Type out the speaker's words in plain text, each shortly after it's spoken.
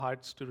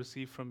hearts to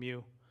receive from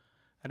you.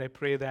 And I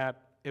pray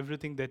that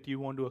everything that you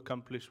want to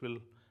accomplish will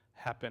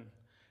happen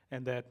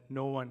and that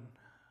no one,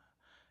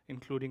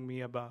 including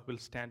me, Abba, will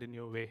stand in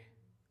your way.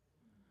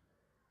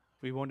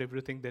 We want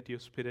everything that your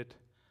Spirit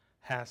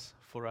has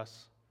for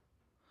us.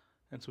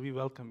 And so we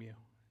welcome you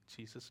in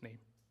Jesus' name.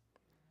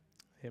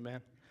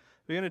 Amen.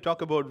 We're going to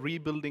talk about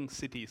rebuilding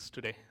cities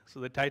today. So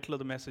the title of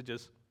the message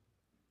is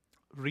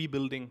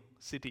Rebuilding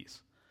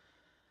Cities.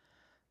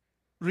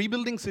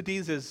 Rebuilding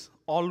cities has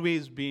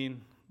always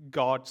been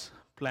God's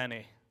plan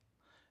A.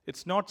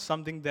 It's not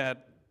something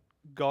that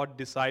God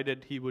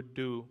decided he would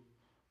do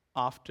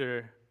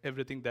after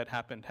everything that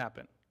happened.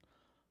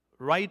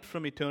 Right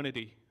from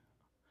eternity,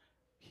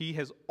 he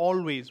has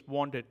always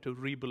wanted to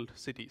rebuild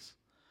cities.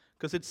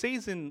 Because it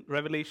says in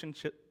Revelation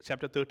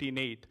chapter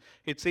 13:8,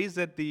 it says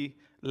that the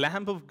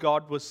Lamb of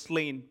God was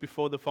slain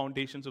before the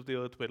foundations of the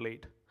earth were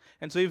laid.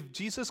 And so if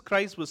Jesus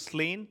Christ was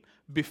slain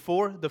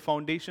before the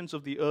foundations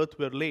of the earth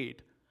were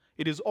laid,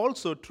 it is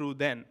also true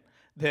then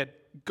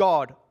that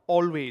God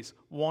always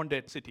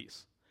wanted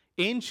cities.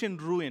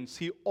 Ancient ruins,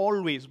 he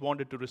always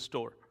wanted to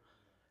restore.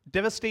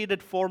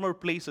 Devastated former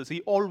places,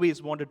 he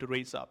always wanted to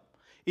raise up.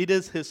 It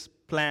is his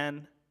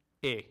plan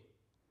A.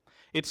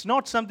 It's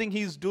not something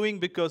he's doing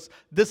because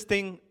this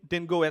thing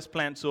didn't go as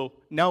planned, so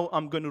now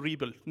I'm going to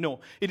rebuild.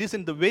 No, it is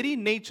in the very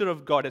nature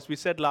of God, as we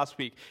said last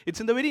week. It's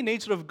in the very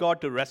nature of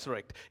God to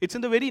resurrect. It's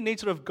in the very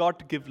nature of God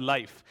to give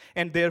life.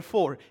 And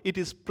therefore, it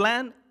is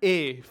plan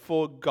A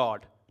for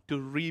God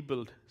to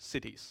rebuild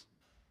cities.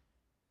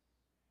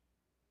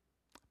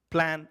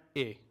 Plan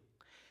A.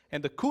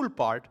 And the cool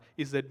part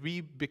is that we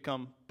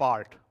become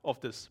part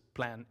of this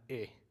plan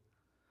A.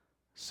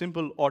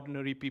 Simple,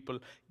 ordinary people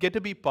get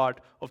to be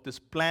part of this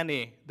plan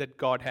A that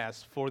God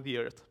has for the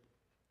earth.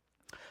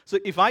 So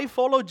if I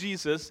follow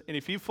Jesus, and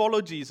if you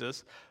follow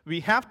Jesus, we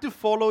have to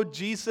follow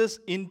Jesus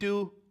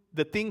into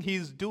the thing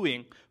he's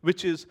doing,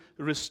 which is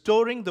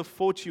restoring the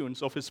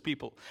fortunes of his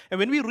people. And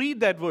when we read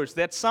that verse,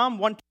 that's Psalm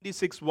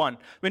 126:1.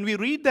 When we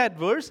read that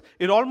verse,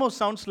 it almost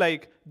sounds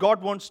like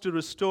God wants to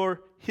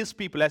restore his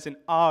people, as in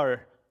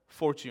our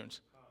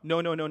fortunes.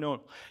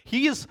 No.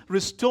 He is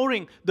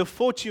restoring the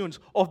fortunes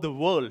of the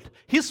world.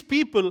 His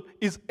people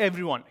is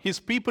everyone. His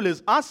people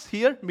is us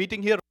here,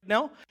 meeting here right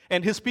now,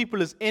 and his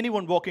people is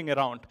anyone walking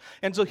around.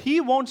 And so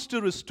he wants to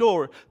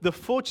restore the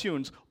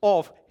fortunes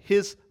of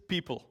his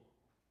people.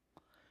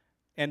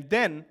 And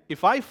then,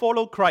 if I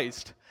follow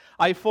Christ,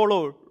 I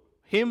follow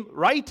him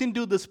right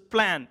into this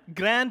plan,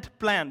 grand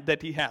plan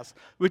that he has,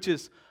 which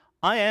is,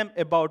 I am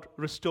about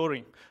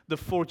restoring the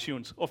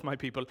fortunes of my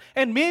people.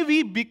 And may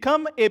we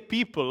become a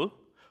people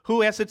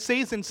who, as it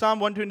says in Psalm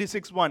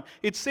 126:1,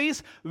 it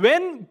says,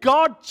 when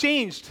God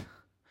changed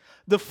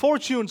the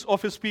fortunes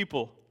of his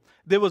people,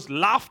 there was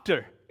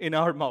laughter in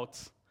our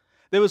mouths.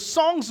 There were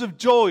songs of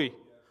joy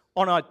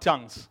on our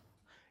tongues.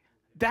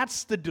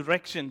 That's the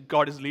direction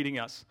God is leading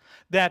us.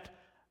 That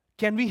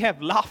can we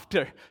have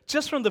laughter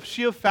just from the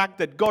sheer fact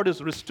that God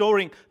is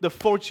restoring the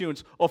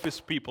fortunes of his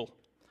people.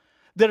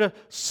 There are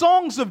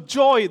songs of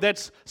joy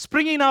that's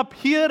springing up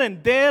here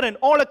and there and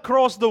all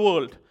across the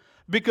world.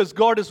 Because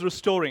God is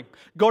restoring.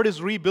 God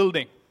is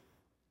rebuilding.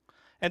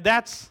 And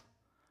that's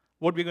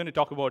what we're going to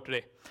talk about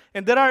today.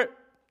 And there are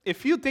a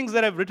few things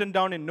that I've written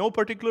down in no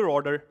particular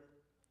order.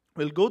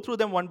 We'll go through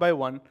them one by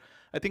one.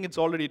 I think it's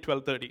already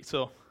 12:30,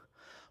 so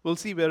we'll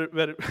see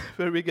where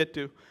we get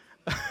to.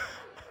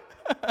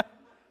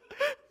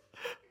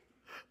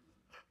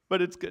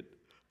 But it's good.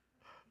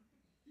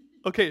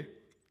 Okay.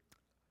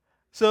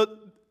 So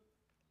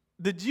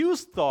the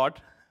Jews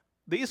thought,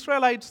 the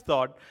Israelites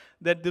thought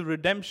that the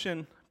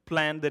redemption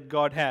plan that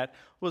God had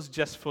was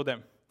just for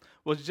them,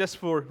 was just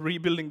for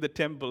rebuilding the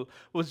temple,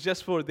 was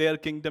just for their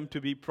kingdom to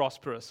be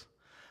prosperous.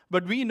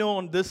 But we know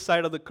on this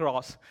side of the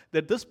cross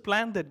that this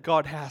plan that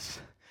God has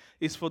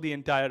is for the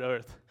entire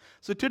earth.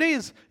 So today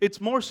it's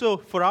more so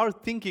for our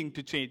thinking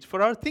to change,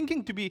 for our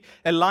thinking to be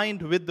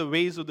aligned with the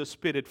ways of the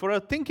Spirit, for our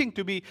thinking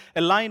to be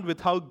aligned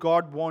with how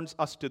God wants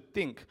us to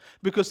think.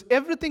 Because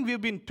everything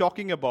we've been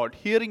talking about,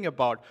 hearing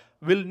about,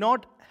 will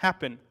not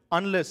happen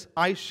unless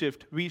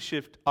we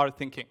shift our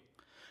thinking.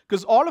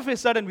 Because all of a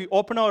sudden we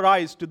open our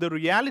eyes to the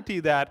reality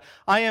that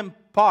I am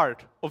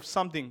part of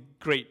something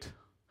great.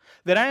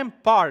 That I am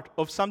part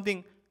of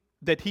something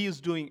that he is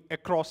doing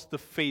across the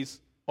face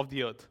of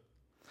the earth.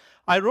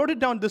 I wrote it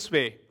down this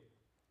way.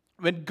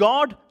 When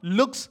God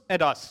looks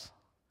at us,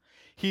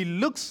 he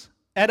looks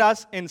at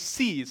us and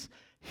sees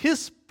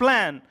his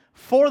plan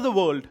for the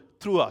world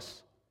through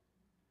us.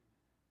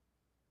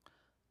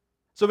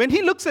 So when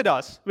he looks at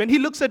us, when he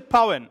looks at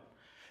Pawan,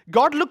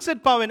 God looks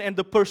at Pawan, and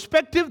the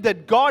perspective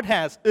that God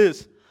has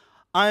is,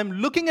 I am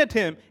looking at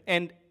him,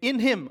 and in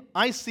him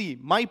I see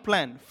my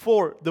plan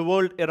for the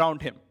world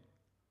around him.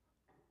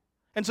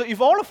 And so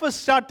if all of us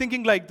start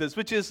thinking like this,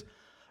 which is,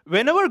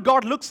 whenever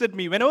God looks at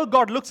me, whenever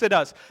God looks at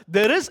us,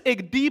 there is a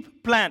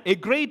deep plan, a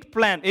great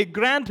plan, a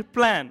grand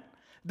plan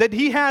that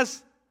he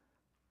has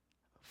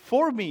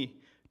for me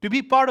to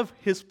be part of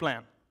his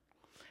plan.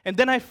 And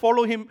then I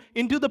follow him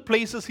into the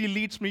places he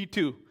leads me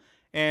to.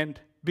 And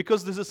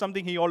because this is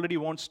something he already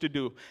wants to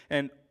do,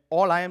 and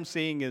all I am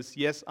saying is,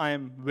 yes, I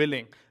am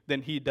willing,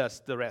 then he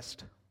does the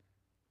rest.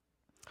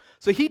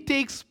 So he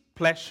takes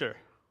pleasure.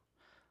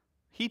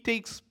 He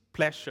takes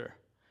pleasure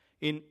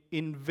in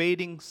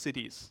invading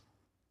cities.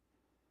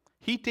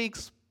 He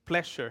takes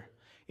pleasure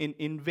in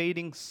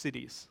invading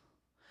cities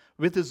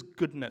with his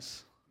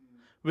goodness,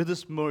 with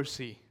his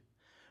mercy,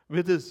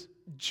 with his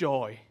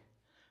joy,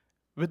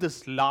 with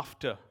his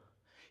laughter.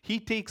 He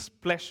takes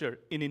pleasure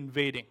in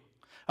invading.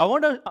 I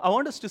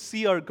want us to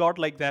see our God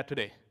like that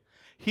today.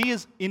 He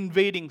is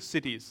invading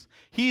cities.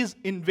 He is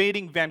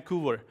invading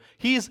Vancouver.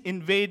 He is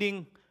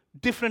invading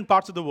different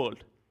parts of the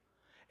world.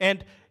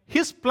 And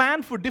his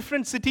plan for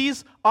different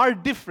cities are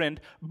different,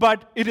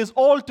 but it is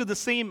all to the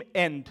same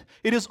end.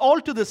 It is all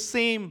to the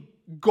same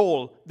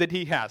goal that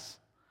he has.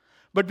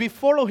 But we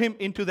follow him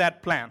into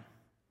that plan.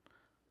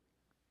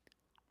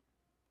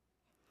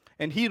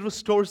 And he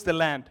restores the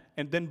land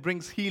and then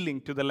brings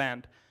healing to the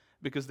land,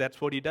 because that's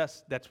what he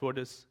does. That's what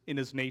is in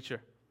his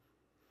nature.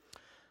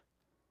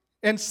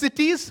 And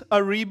cities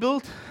are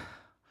rebuilt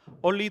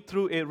only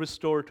through a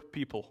restored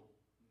people.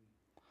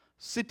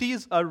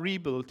 Cities are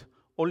rebuilt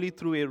only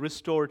through a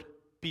restored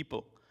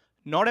people.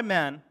 Not a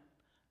man,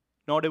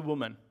 not a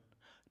woman,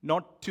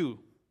 not two,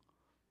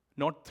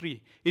 not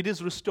three. It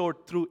is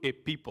restored through a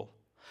people.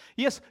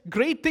 Yes,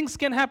 great things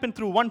can happen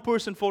through one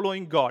person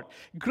following God.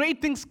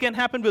 Great things can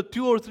happen with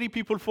 2 or 3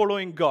 people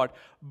following God.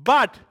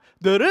 But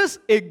there is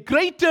a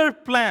greater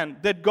plan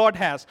that God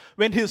has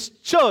when his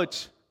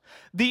church,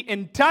 the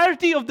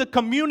entirety of the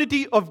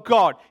community of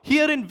God,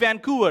 here in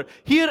Vancouver,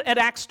 here at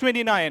Acts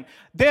 29,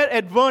 there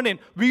at Vernon,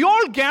 we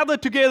all gather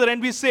together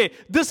and we say,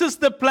 this is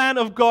the plan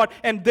of God,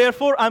 and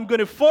therefore I'm going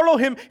to follow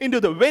him into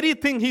the very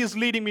thing he is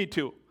leading me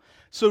to.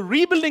 So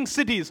rebuilding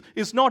cities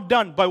is not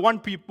done by one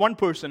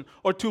person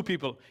or 2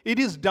 people. It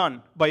is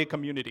done by a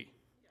community.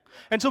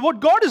 And so what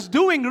God is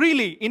doing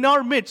really in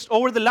our midst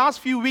over the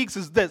last few weeks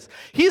is this.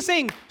 He's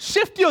saying,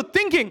 shift your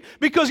thinking,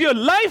 because your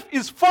life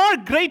is far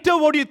greater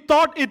what you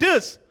thought it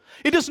is.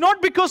 It is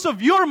not because of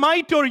your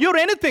might or your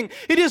anything.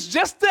 It is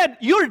just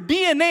that your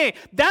DNA,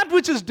 that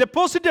which is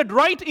deposited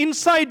right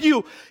inside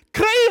you,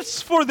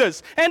 craves for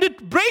this, and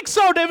it breaks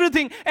out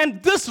everything,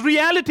 and this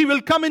reality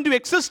will come into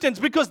existence,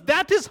 because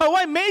that is how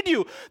I made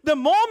you. The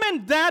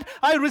moment that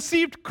I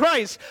received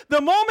Christ,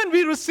 the moment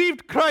we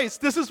received Christ,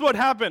 this is what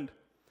happened.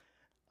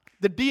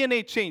 The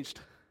DNA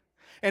changed.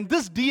 And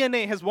this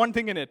DNA has one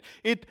thing in it.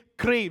 It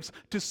craves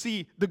to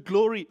see the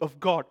glory of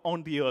God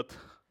on the earth.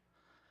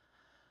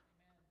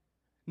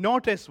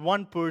 Not as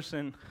one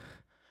person,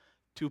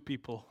 2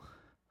 people,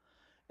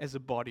 as a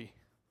body.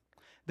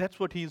 That's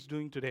what he is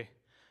doing today.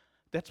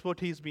 That's what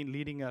he's been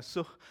leading us.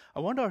 So I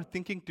want our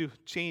thinking to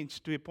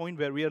change to a point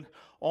where we are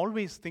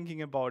always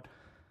thinking about,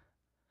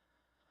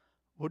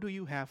 what do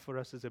you have for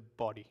us as a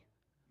body?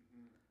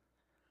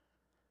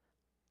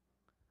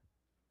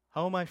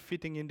 How am I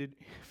fitting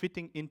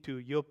into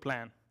your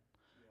plan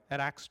at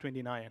Acts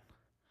 29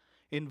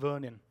 in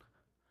Vernon?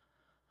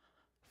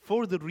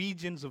 For the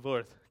regions of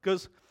earth.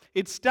 Because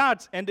it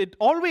starts, and it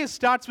always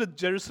starts with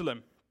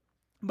Jerusalem.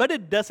 But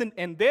it doesn't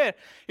end there.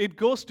 It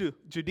goes to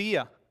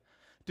Judea,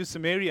 to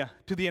Samaria,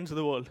 to the ends of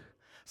the world.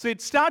 So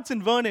it starts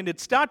in Vernon, it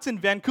starts in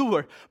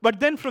Vancouver, but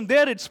then from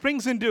there it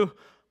springs into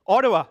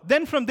Ottawa.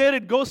 Then from there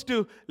it goes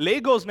to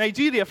Lagos,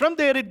 Nigeria. From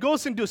there it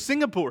goes into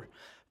Singapore,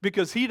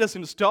 because he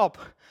doesn't stop.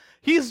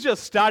 He's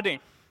just starting.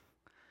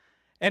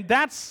 And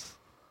that's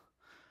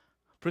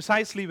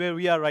precisely where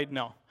we are right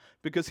now.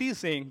 Because he's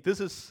saying, this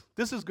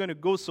is going to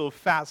go so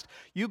fast,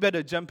 you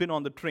better jump in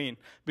on the train,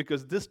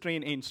 because this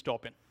train ain't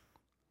stopping.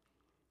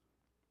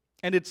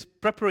 And it's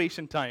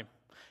preparation time.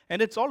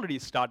 And it's already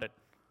started.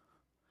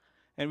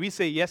 And we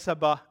say, yes,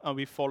 Abba, and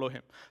we follow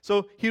him.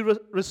 So he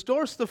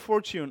restores the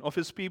fortune of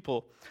his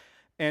people.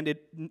 And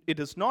it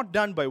is not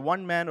done by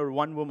one man or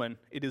one woman.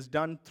 It is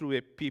done through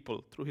a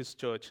people, through his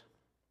church.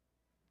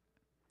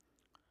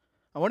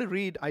 I want to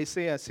read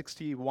Isaiah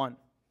 61.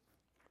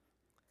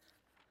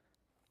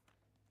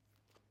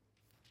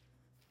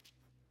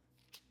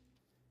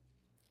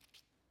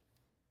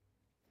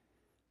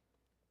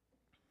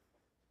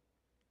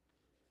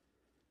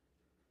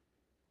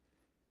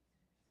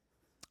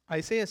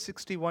 Isaiah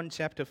 61,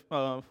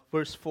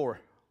 verse 4.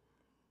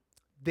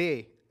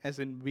 They, as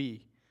in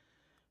we,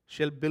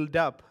 shall build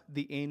up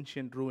the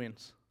ancient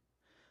ruins.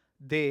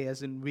 They,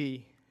 as in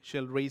we,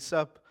 shall raise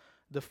up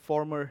the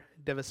former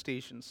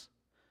devastations.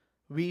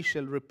 We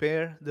shall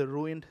repair the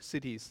ruined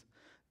cities,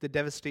 the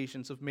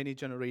devastations of many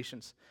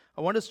generations.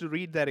 I want us to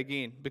read that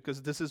again,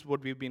 because this is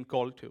what we've been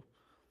called to.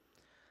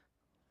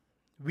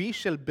 We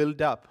shall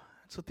build up.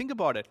 So think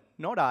about it.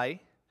 Not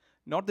I,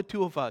 not the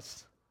 2 of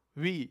us.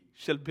 We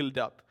shall build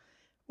up.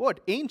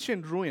 What?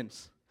 Ancient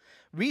ruins.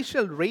 We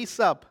shall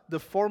raise up the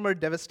former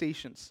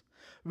devastations.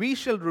 We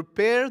shall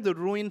repair the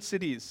ruined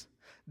cities,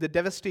 the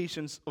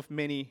devastations of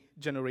many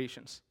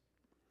generations.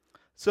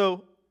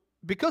 So,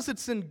 because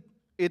it's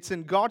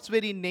in God's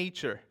very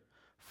nature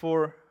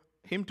for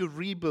him to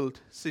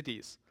rebuild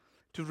cities,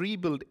 to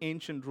rebuild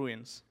ancient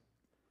ruins,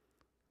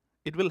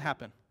 it will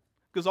happen.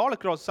 Because all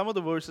across some of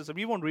the verses, and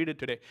we won't read it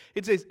today,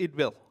 it says it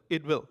will,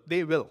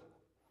 they will.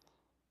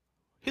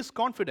 His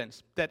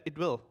confidence that it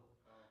will.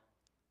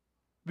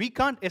 We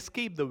can't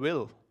escape the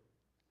will.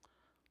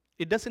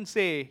 It doesn't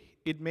say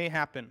it may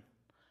happen.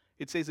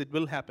 It says it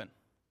will happen.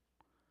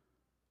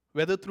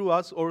 Whether through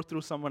us or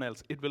through someone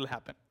else, it will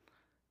happen.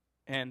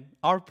 And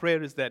our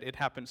prayer is that it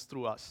happens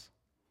through us.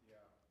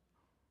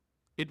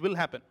 It will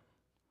happen.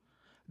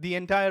 The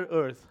entire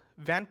earth,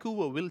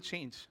 Vancouver will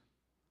change.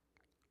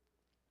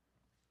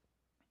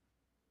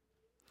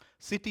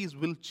 Cities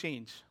will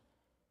change.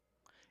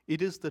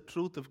 It is the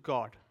truth of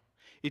God.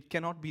 It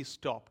cannot be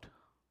stopped.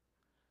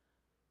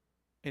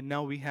 And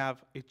now we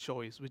have a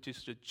choice, which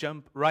is to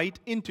jump right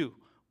into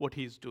what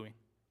He is doing.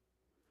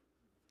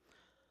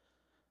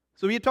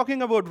 So we are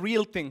talking about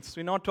real things.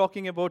 We're not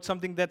talking about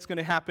something that's going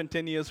to happen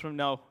 10 years from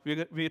now.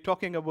 We're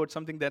talking about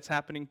something that's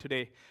happening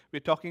today.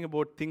 We're talking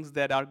about things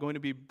that are going to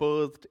be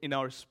birthed in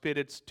our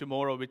spirits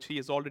tomorrow, which He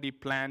has already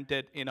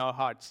planted in our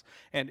hearts,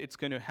 and it's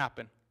going to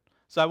happen.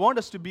 So I want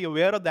us to be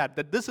aware of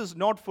that this is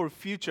not for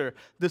future,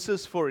 this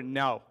is for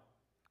now.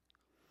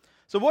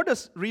 So what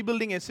does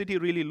rebuilding a city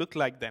really look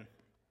like then?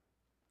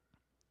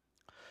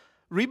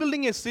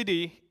 Rebuilding a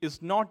city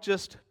is not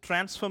just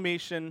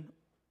transformation,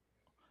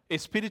 a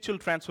spiritual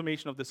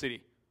transformation of the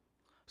city.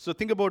 So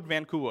think about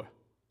Vancouver.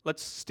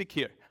 Let's stick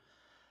here.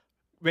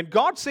 When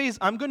God says,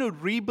 I'm going to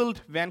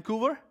rebuild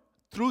Vancouver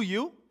through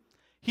you,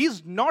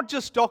 He's not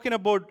just talking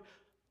about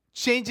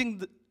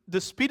changing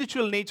the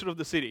spiritual nature of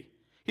the city.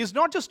 He's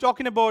not just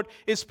talking about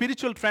a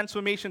spiritual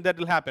transformation that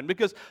will happen.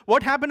 Because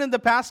what happened in the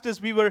past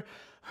is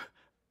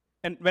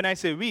and when I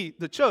say we,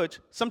 the church,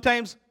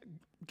 sometimes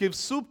gives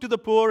soup to the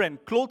poor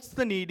and clothes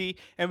the needy,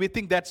 and we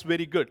think that's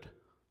very good.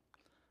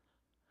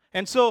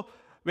 And so,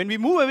 when we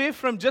move away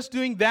from just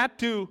doing that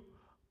to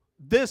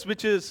this,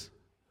 which is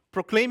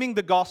proclaiming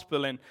the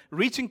gospel and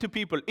reaching to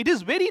people, it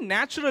is very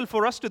natural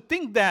for us to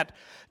think that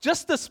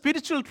just the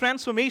spiritual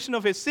transformation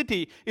of a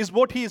city is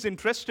what He is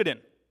interested in.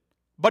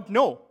 But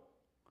no,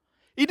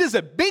 it is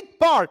a big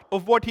part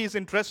of what He is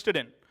interested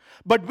in.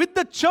 But with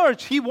the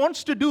church, He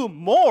wants to do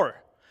more.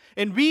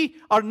 And we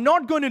are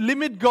not going to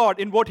limit God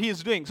in what He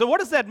is doing. So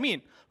what does that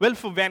mean? Well,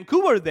 for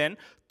Vancouver then,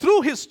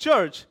 through His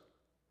church,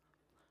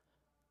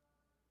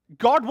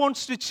 God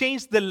wants to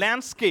change the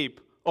landscape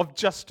of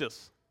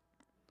justice.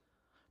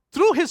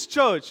 Through His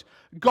church,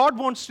 God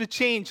wants to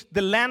change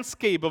the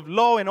landscape of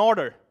law and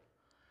order.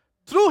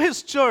 Through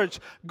His church,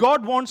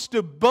 God wants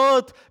to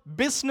birth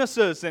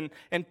businesses and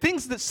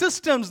things, the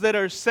systems that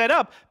are set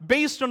up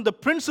based on the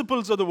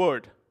principles of the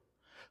Word.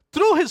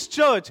 Through His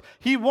church,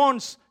 He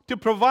wants to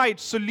provide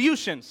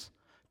solutions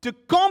to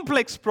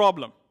complex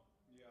problems.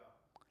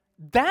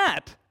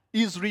 That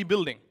is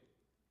rebuilding.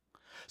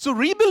 So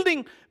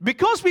rebuilding,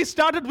 because we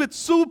started with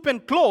soup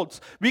and clothes,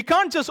 we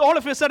can't just all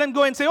of a sudden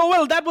go and say, oh,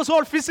 well, that was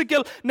all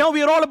physical. Now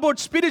we are all about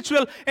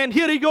spiritual. And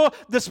here you go,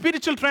 the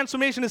spiritual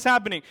transformation is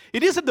happening.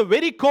 It is at the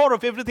very core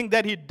of everything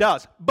that He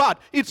does. But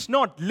it's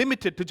not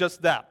limited to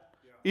just that.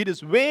 It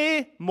is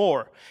way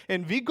more.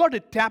 And we got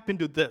to tap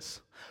into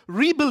this.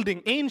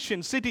 Rebuilding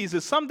ancient cities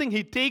is something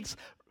He takes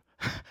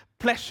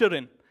pleasure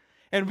in.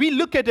 And we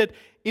look at it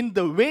in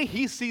the way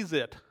He sees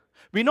it.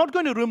 We're not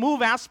going to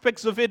remove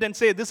aspects of it and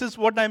say, this is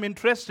what I'm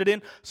interested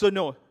in. So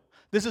no,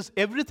 this is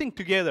everything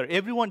together,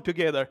 everyone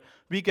together.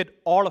 We get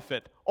all of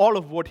it, all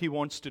of what He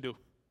wants to do.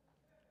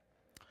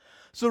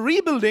 So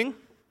rebuilding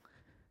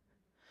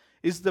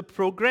is the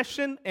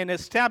progression and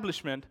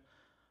establishment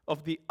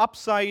of the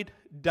upside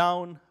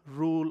down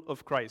rule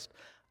of Christ.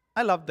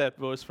 I love that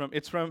verse.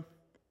 It's from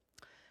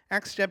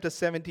Acts chapter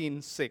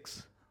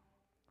 17:6.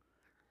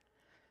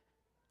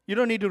 You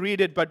don't need to read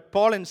it, but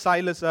Paul and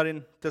Silas are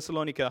in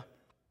Thessalonica.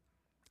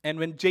 And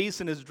when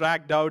Jason is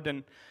dragged out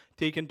and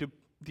taken to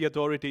the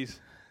authorities,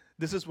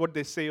 this is what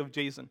they say of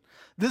Jason.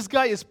 This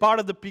guy is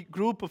part of the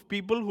group of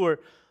people who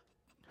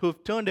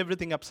have turned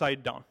everything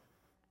upside down.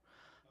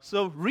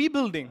 So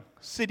rebuilding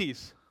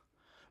cities,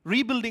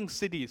 rebuilding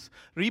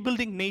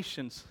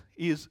nations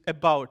is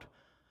about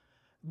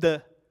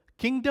the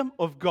kingdom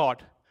of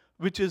God,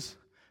 which is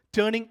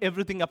turning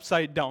everything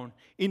upside down,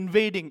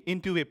 invading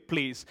into a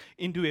place,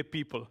 into a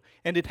people.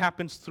 And it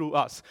happens through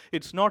us.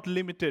 It's not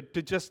limited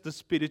to just the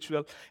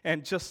spiritual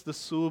and just the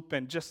soup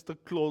and just the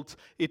clothes.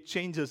 It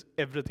changes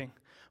everything.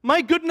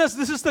 My goodness,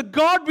 this is the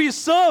God we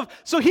serve.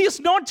 So He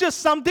is not just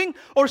something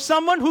or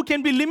someone who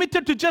can be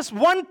limited to just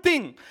one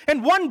thing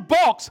and one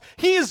box.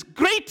 He is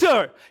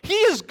greater. He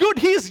is good.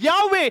 He is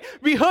Yahweh.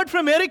 We heard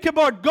from Eric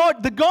about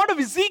God, the God of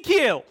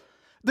Ezekiel.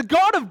 The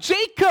God of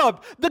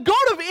Jacob, the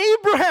God of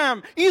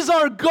Abraham is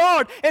our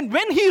God. And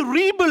when He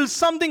rebuilds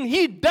something,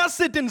 He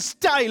does it in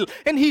style.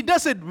 And He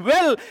does it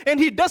well. And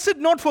He does it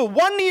not for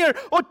 1 year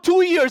or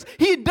 2 years.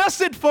 He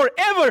does it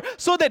forever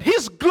so that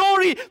His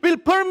glory will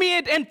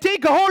permeate and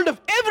take a hold of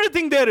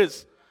everything there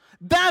is.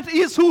 That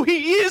is who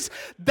He is.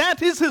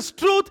 That is His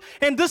truth.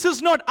 And this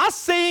is not us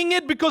saying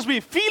it because we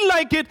feel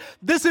like it.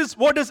 This is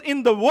what is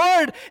in the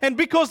Word. And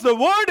because the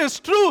Word is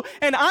true,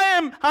 and I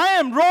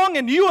am wrong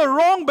and you are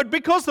wrong, but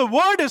because the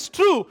Word is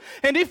true,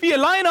 and if we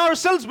align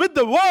ourselves with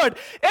the Word,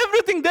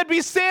 everything that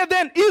we say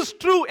then is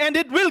true and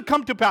it will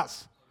come to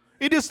pass.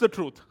 It is the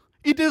truth.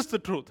 It is the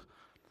truth.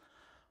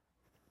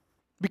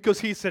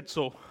 Because He said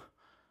so.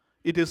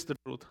 It is the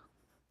truth.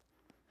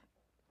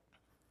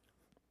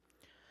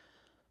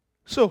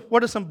 So,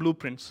 what are some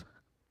blueprints?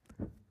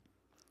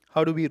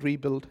 How do we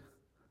rebuild?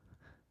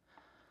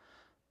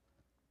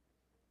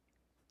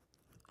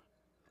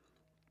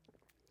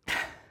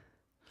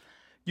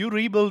 You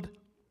rebuild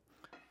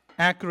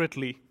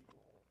accurately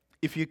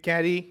if you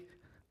carry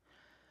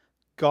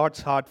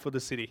God's heart for the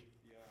city.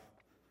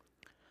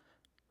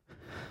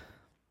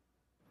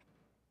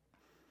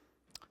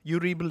 You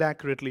rebuild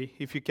accurately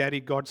if you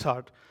carry God's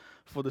heart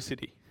for the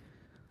city.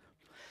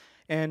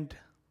 And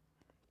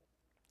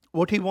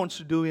what He wants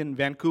to do in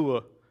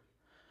Vancouver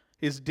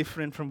is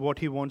different from what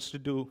He wants to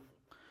do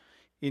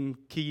in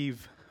Kyiv,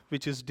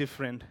 which is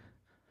different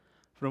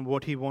from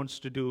what He wants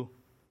to do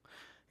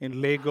in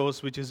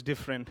Lagos, which is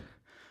different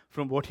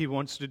from what He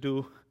wants to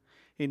do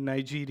in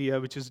Nigeria,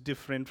 which is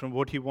different from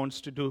what He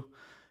wants to do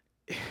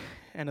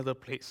another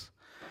place.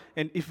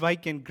 And if I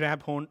can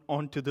grab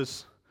onto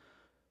this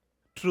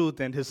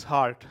truth and His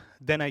heart,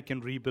 then I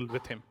can rebuild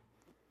with Him.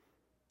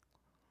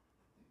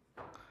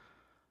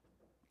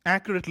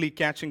 Accurately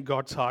catching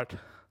God's heart.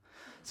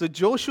 So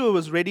Joshua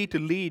was ready to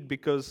lead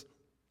because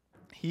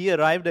he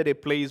arrived at a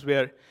place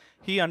where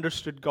he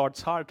understood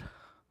God's heart.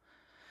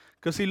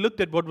 Because he looked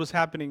at what was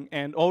happening,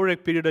 and over a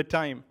period of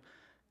time,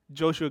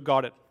 Joshua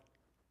got it.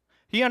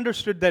 He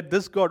understood that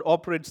this God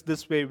operates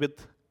this way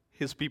with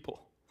His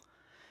people.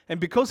 And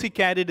because he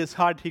carried His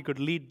heart, he could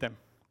lead them.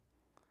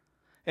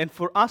 And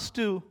for us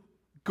to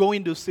go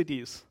into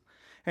cities,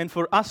 and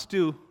for us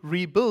to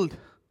rebuild,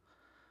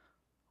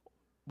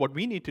 what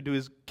we need to do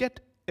is get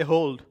a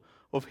hold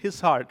of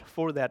His heart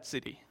for that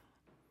city.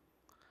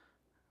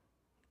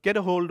 Get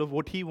a hold of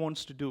what He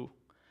wants to do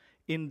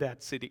in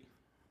that city.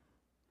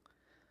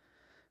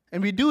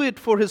 And we do it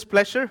for His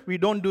pleasure. We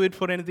don't do it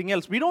for anything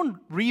else. We don't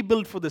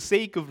rebuild for the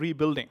sake of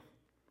rebuilding.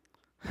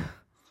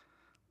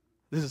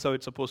 This is how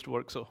it's supposed to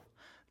work, so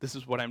this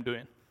is what I'm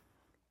doing.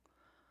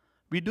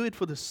 We do it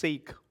for the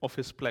sake of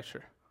His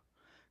pleasure.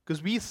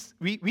 Because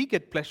we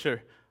get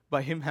pleasure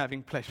by Him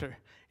having pleasure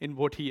in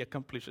what He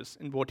accomplishes,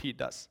 in what He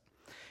does.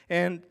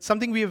 And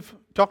something we have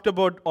talked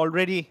about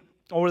already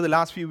over the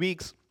last few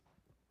weeks,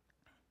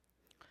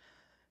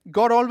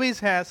 God always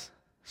has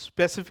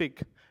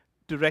specific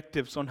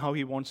directives on how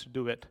He wants to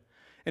do it.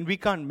 And we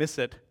can't miss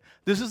it.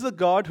 This is the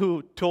God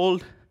who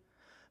told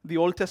the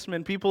Old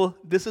Testament people,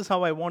 this is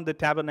how I want the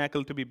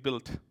tabernacle to be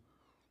built.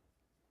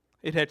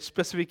 It had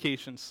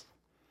specifications.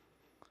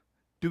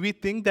 Do we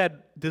think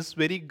that this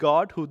very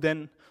God who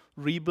then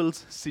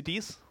rebuilds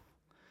cities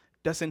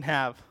doesn't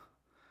have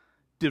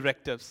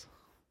directives?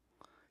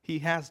 He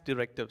has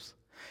directives.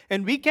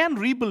 And we can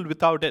rebuild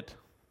without it.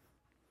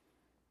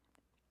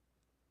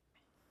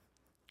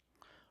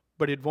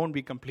 But it won't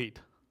be complete.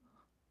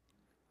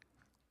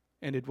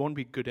 And it won't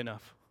be good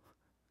enough.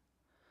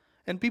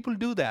 And people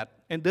do that.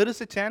 And there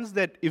is a chance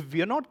that if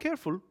we are not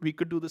careful, we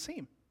could do the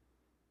same.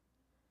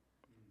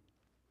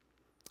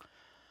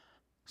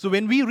 So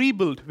when we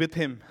rebuild with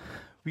Him,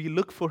 we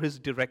look for His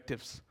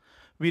directives.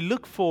 We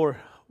look for,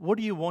 what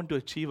do you want to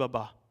achieve,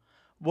 Abba?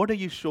 What are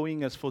you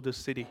showing us for this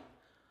city?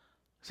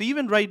 So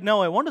even right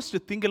now, I want us to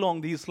think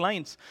along these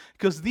lines,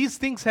 because these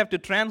things have to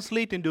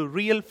translate into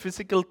real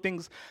physical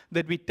things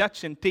that we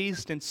touch and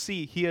taste and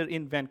see here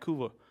in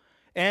Vancouver,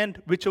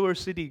 and whichever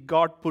city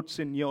God puts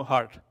in your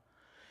heart.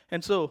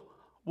 And so,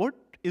 what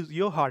is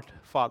your heart,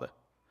 Father?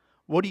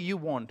 What do you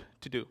want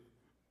to do?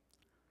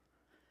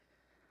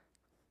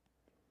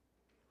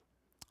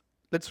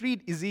 Let's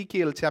read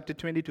Ezekiel chapter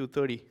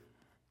 22:30.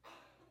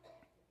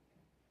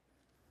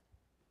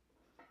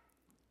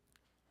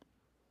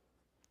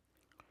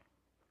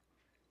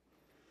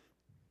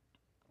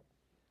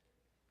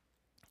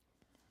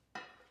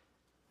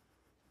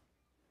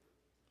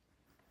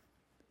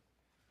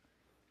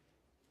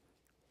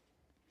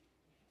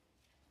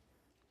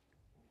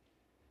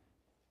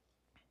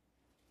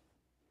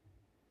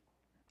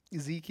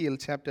 Ezekiel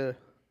chapter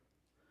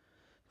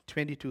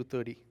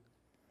 22:30.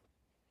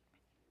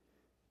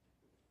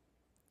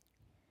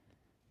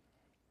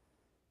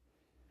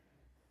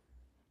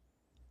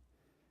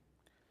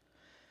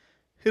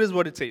 Here is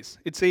what it says.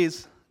 It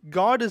says,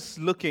 God is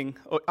looking,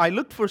 I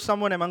looked for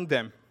someone among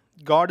them.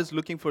 God is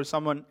looking for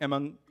someone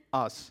among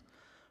us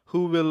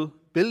who will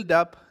build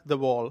up the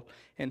wall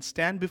and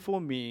stand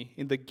before me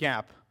in the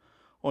gap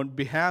on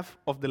behalf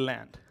of the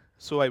land,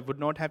 so I would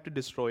not have to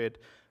destroy it,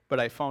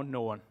 but I found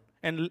no one.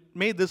 And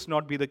may this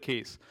not be the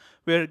case,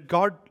 where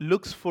God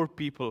looks for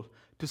people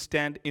to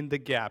stand in the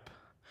gap,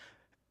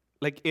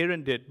 like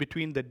Aaron did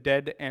between the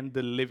dead and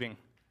the living.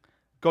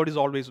 God is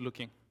always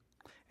looking.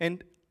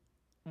 And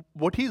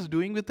what He's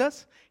doing with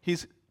us,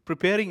 He's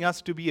preparing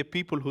us to be a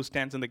people who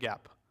stands in the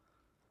gap.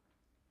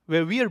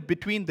 where we are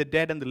between the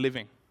dead and the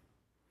living,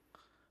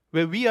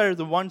 where we are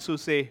the ones who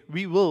say,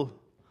 we will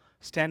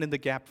stand in the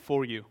gap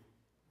for you.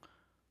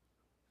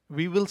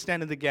 We will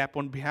stand in the gap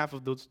on behalf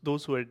of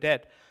those who are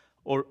dead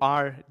or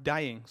are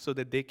dying so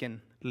that they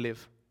can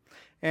live.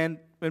 And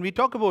when we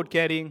talk about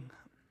carrying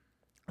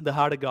the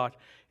heart of God,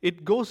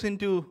 it goes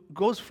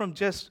from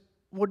just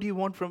what do you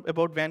want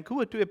about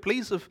Vancouver to a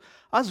place of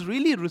us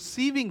really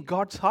receiving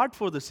God's heart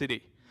for the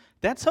city.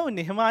 That's how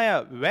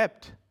Nehemiah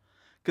wept,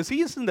 because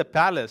he is in the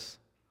palace,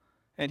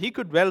 and he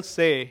could well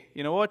say,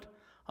 you know what,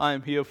 I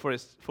am here for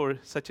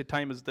such a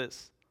time as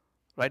this,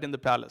 right in the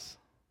palace.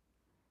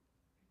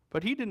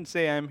 But he didn't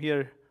say, I am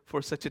here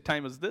for such a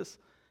time as this.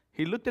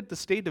 He looked at the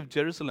state of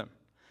Jerusalem,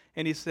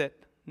 and he said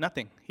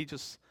nothing. He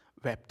just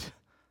wept.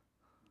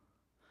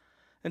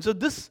 And so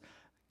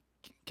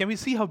can we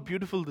see how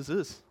beautiful this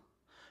is?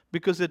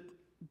 Because it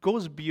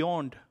goes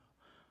beyond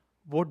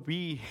what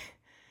we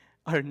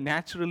are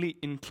naturally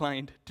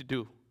inclined to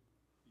do.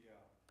 Yeah.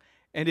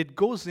 And it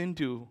goes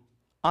into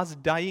us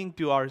dying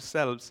to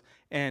ourselves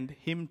and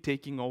Him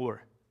taking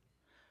over,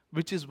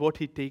 which is what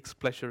He takes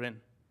pleasure in.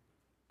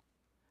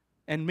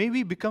 And may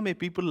we become a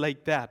people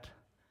like that.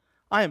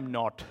 I am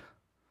not.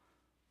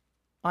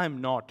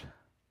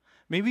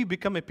 May we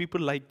become a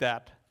people like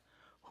that,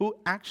 who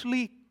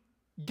actually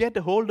get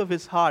a hold of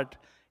His heart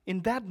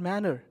in that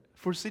manner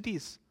for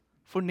cities,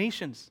 for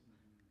nations.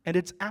 And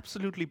it's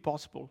absolutely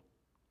possible.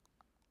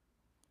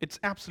 It's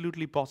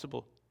absolutely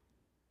possible.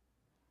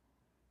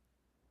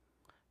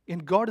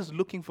 And God is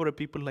looking for a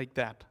people like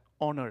that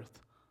on earth,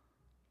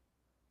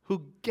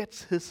 who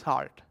gets His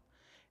heart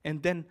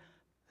and then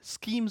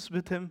schemes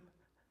with Him,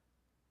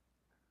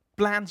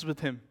 plans with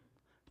Him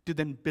to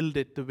then build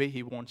it the way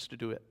He wants to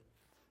do it.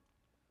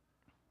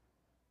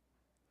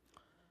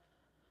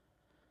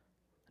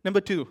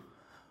 Number 2,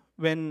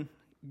 when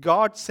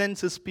God sends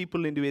His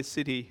people into a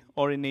city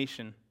or a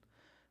nation,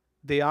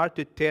 they are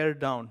to tear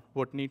down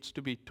what needs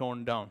to be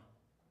torn down.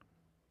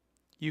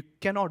 You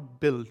cannot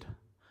build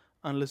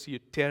unless you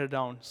tear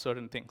down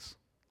certain things.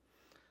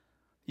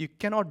 You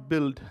cannot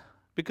build,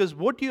 because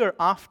what you are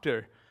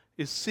after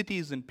is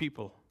cities and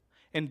people,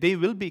 and they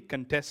will be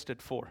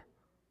contested for.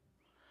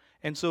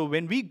 And so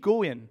when we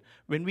go in,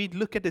 when we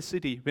look at a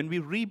city, when we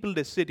rebuild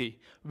a city,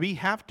 we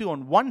have to,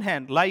 on one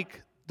hand,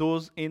 like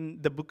those in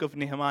the book of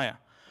Nehemiah,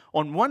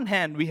 on one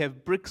hand, we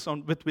have bricks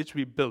with which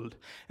we build,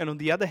 and on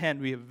the other hand,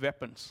 we have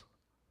weapons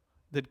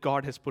that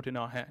God has put in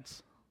our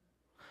hands.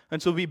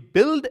 And so we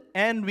build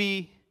and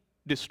we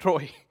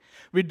destroy.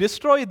 We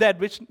destroy that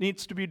which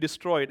needs to be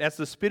destroyed as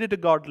the Spirit of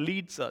God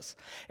leads us.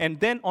 And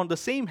then on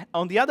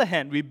the other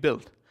hand, we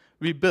build.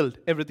 We build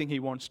everything He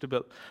wants to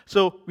build.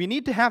 So we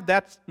need to have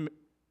that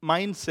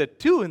mindset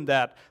too, in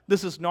that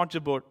this is not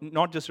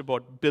just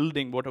about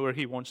building whatever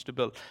He wants to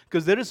build.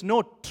 Because there is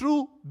no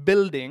true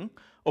building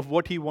of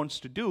what He wants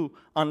to do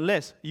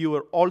unless you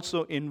are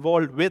also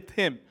involved with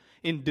Him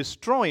in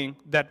destroying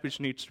that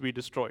which needs to be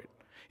destroyed,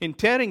 in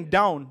tearing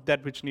down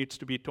that which needs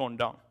to be torn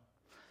down.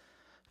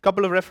 A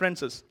couple of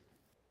references.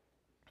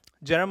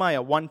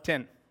 Jeremiah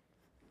 1:10.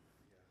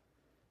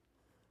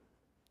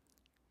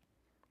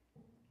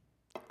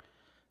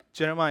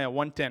 Jeremiah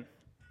 1:10.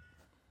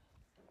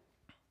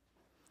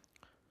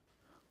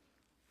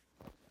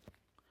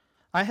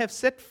 I have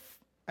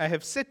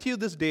set you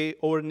this day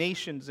over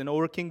nations and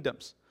over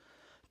kingdoms,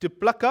 to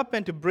pluck up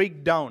and to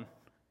break down,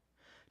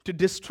 to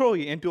destroy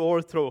and to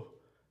overthrow,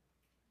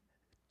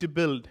 to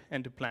build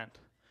and to plant.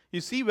 You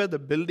see where the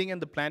building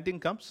and the planting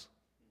comes?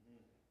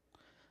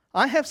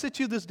 I have set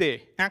you this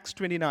day, Acts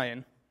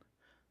 29,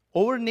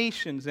 over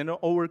nations and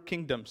over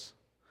kingdoms.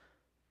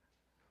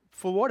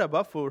 For what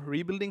above? For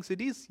rebuilding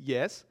cities?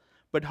 Yes.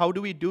 But how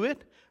do we do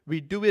it? We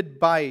do it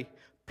by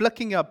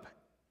plucking up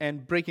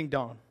and breaking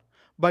down,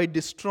 by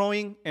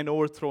destroying and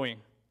overthrowing,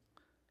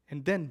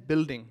 and then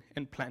building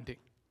and planting.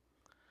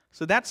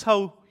 So that's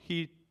how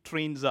He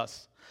trains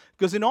us.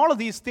 Because in all of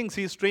these things,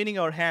 He is training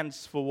our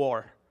hands for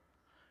war,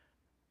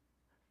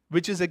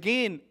 which is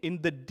again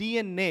in the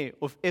DNA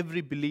of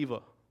every believer.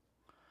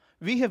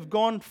 We have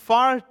gone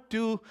far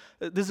too,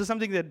 this is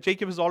something that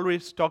Jacob has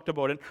always talked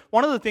about. And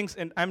one of the things,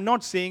 and I'm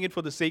not saying it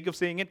for the sake of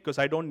saying it, because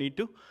I don't need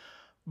to,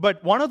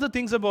 but one of the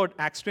things about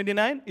Acts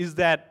 29 is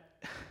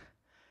that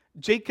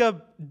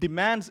Jacob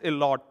demands a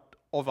lot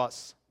of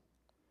us.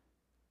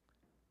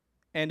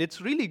 And it's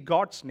really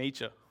God's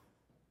nature.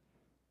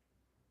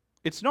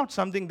 It's not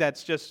something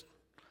that's just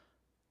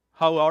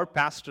how our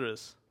pastor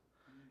is.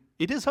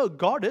 It is how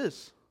God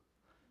is.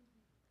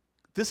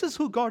 This is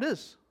who God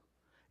is.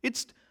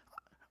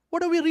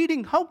 What are we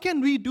reading? How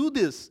can we do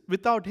this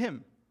without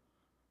Him?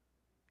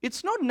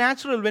 It's not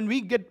natural when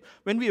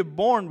we are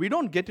born, we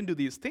don't get into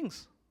these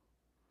things.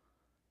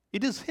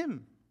 It is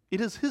Him. It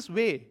is His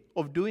way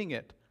of doing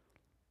it.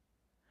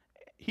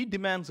 He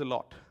demands a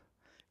lot.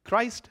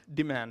 Christ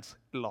demands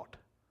a lot.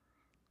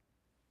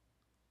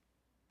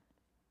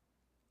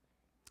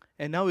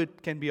 And now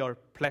it can be our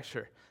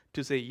pleasure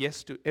to say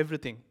yes to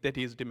everything that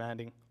He is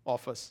demanding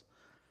of us.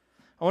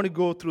 I want to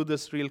go through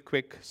this real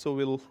quick, so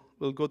we'll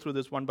go through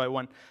this one by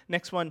one.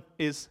 Next one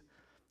is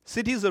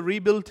Cities are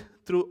rebuilt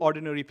through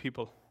ordinary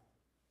people.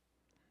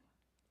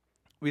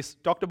 We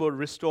talked about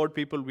restored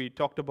people, we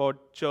talked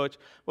about church,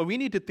 but we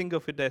need to think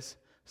of it as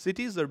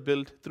cities are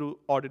built through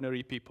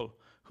ordinary people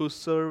who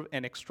serve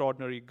an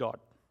extraordinary God.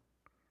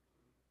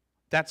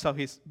 That's how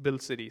he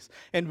builds cities.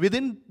 And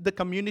within the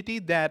community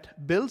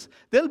that builds,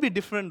 there'll be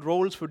different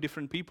roles for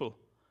different people,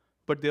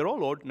 but they're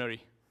all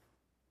ordinary.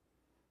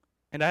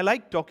 And I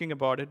like talking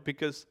about it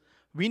because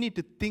we need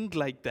to think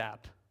like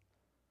that,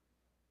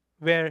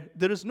 where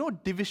there is no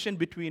division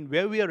between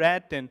where we are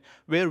at and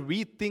where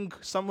we think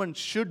someone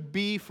should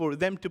be for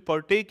them to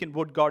partake in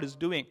what God is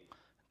doing.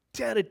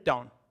 Tear it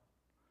down.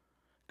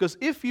 Because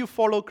if you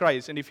follow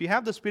Christ and if you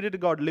have the Spirit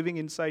of God living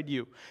inside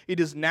you, it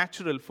is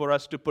natural for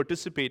us to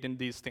participate in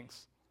these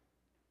things.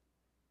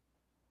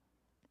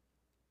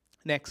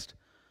 Next,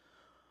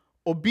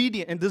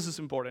 obedience, and this is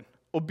important.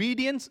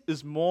 Obedience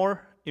is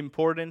more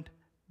important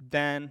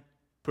than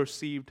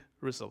perceived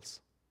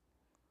results.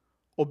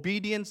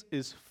 Obedience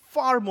is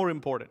far more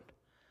important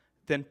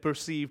than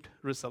perceived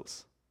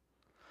results.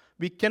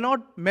 We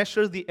cannot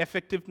measure the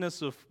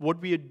effectiveness of what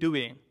we are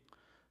doing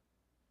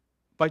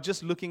by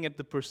just looking at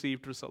the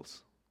perceived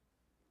results.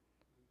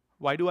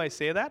 Why do I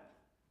say that?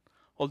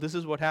 Well, this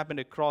is what happened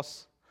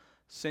across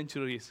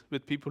centuries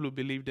with people who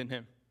believed in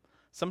him.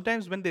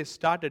 Sometimes when they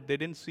started, they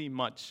didn't see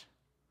much.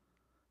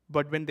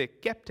 But when they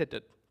kept at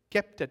it,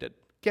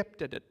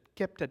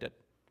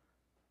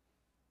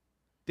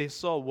 they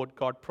saw what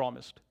God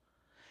promised.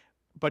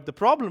 But the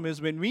problem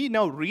is when we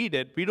now read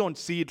it, we don't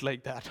see it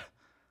like that.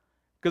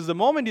 Because the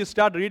moment you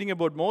start reading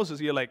about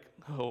Moses, you're like,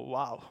 oh,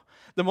 wow.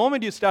 The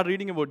moment you start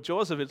reading about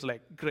Joseph, it's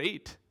like,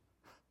 great.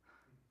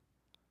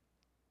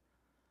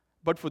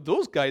 But for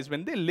those guys,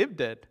 when they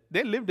lived it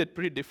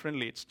pretty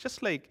differently. It's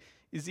just like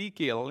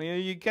Ezekiel.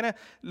 You kind of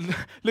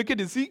look at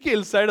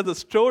Ezekiel's side of the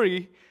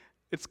story,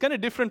 it's kind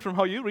of different from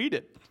how you read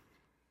it.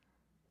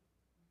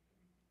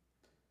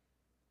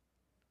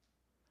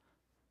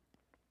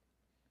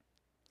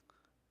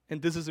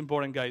 And this is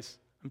important, guys.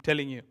 I'm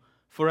telling you,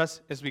 for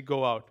us as we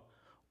go out,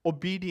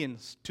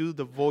 obedience to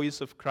the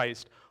voice of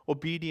Christ,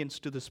 obedience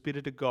to the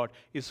Spirit of God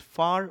is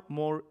far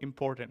more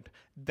important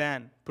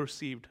than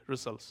perceived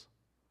results.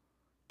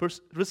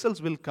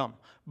 Results will come,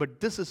 but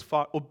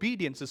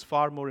obedience is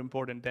far more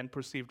important than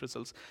perceived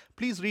results.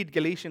 Please read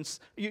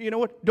Galatians. You know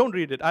what? Don't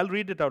read it. I'll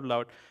read it out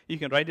loud. You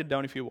can write it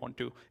down if you want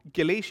to.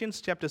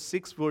 Galatians chapter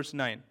 6, verse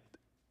 9.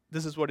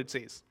 This is what it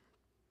says.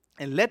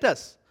 And let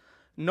us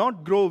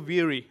not grow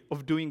weary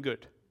of doing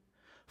good,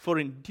 for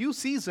in due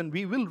season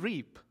we will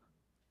reap.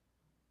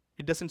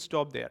 It doesn't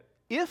stop there.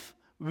 If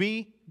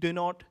we do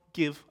not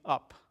give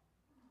up.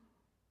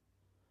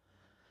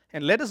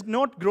 And let us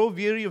not grow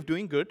weary of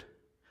doing good,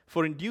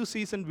 for in due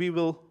season we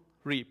will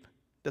reap.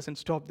 Doesn't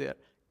stop there.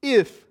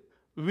 If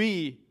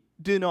we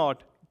do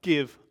not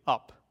give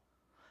up.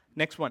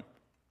 Next one.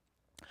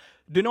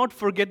 Do not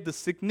forget the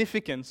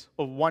significance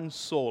of one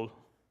soul.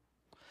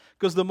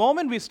 Because the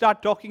moment we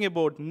start talking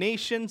about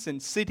nations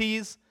and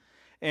cities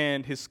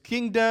and his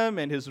kingdom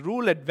and his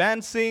rule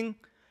advancing,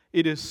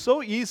 it is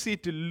so easy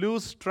to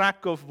lose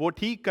track of what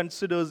he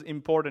considers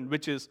important,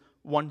 which is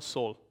one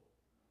soul.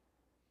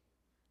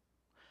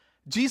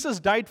 Jesus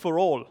died for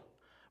all,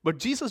 but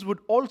Jesus would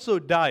also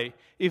die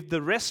if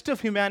the rest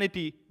of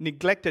humanity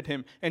neglected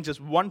him and just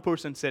one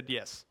person said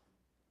yes.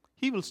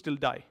 He will still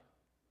die.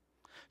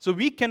 So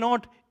we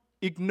cannot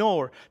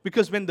ignore,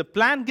 because when the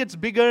plan gets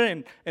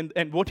bigger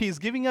and what he's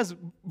giving us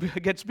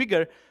gets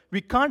bigger,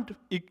 we can't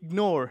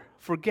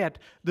forget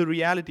the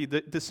reality,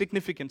 the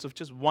significance of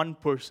just one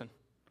person.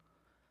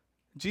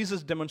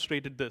 Jesus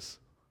demonstrated this.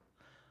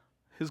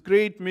 His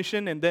great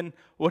mission, and then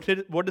what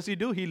does he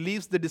do? He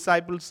leaves the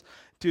disciples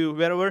to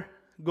wherever,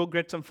 go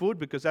get some food,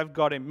 because I've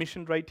got a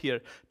mission right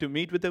here to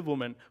meet with a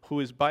woman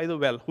who is by the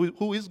well,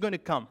 who is going to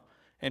come,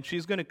 and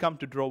she's going to come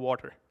to draw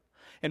water.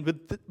 And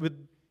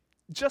with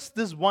just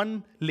this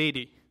one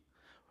lady,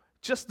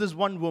 just this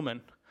one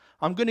woman,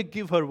 I'm going to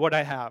give her what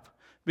I have,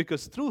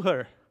 because through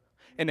her,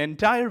 an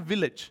entire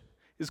village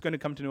is going to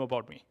come to know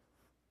about me.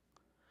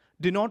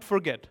 Do not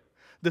forget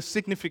the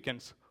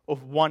significance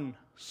of one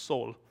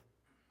soul.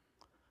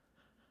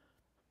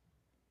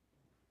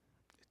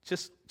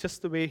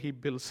 Just the way he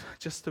builds,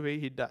 just the way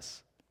he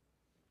does.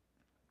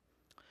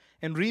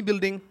 And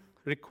rebuilding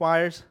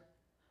requires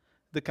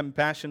the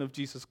compassion of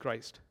Jesus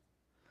Christ.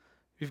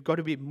 We've got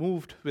to be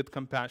moved with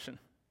compassion.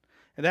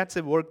 And that's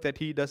a work that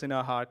he does in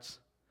our hearts.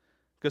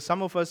 Because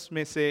some of us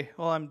may say,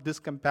 oh, I'm this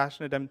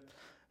compassionate, I'm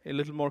a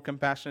little more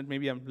compassionate,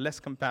 maybe I'm less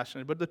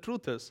compassionate. But the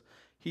truth is,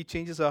 he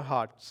changes our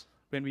hearts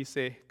when we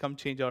say, come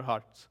change our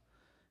hearts.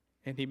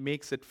 And he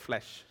makes it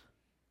flesh.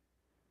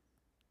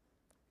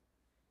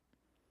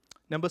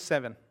 Number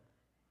 7.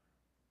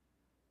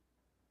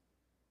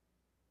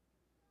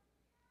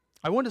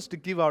 I want us to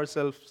give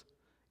ourselves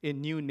a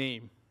new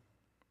name.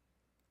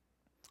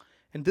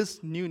 And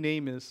this new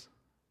name is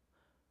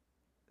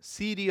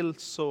serial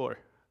sower.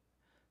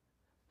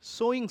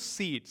 Sowing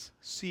seeds,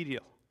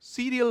 cereal.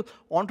 Serial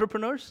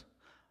entrepreneurs,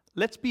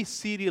 let's be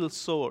serial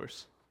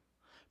sowers.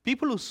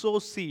 People who sow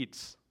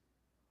seeds.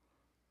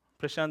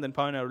 Prashant and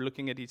Pawan are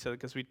looking at each other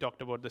because we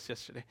talked about this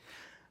yesterday.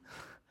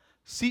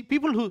 See,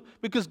 people who,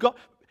 because God,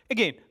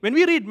 again, when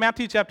we read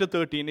Matthew chapter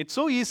 13, it's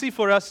so easy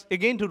for us,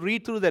 again, to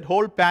read through that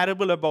whole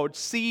parable about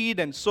seed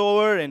and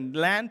sower and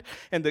land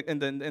and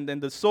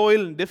the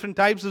soil and different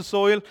types of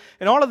soil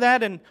and all of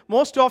that. And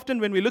most often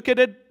when we look at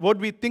it, what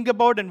we think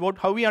about and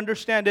how we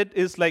understand it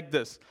is like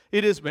this.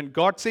 It is when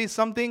God says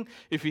something,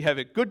 if we have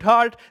a good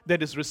heart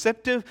that is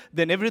receptive,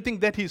 then everything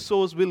that He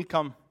sows will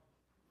come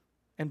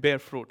and bear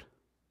fruit.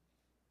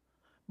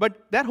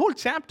 But that whole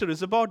chapter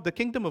is about the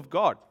kingdom of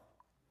God.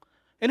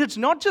 And it's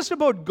not just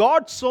about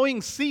God sowing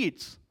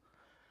seeds.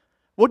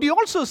 What you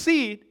also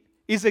see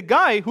is a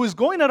guy who is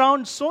going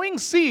around sowing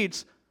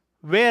seeds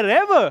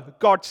wherever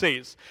God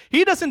says.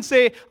 He doesn't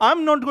say,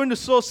 I'm not going to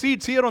sow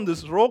seeds here on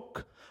this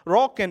rock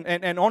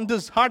and on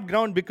this hard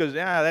ground because,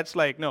 that's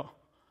like, no.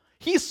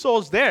 He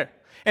sows there.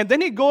 And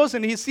then he goes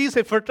and he sees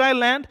a fertile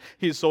land,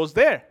 he sows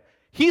there.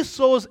 He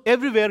sows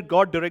everywhere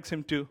God directs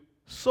him to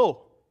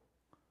sow.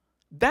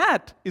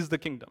 That is the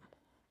kingdom.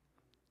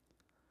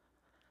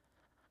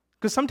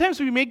 Because sometimes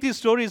we make these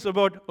stories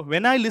about,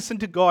 when I listen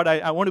to God,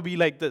 I want to be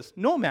like this.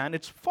 No, man,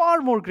 it's far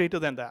more greater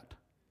than that.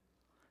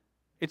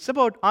 It's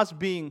about us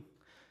being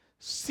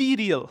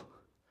cereal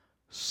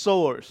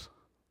sowers.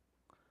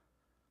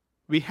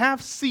 We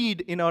have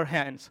seed in our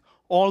hands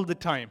all the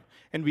time,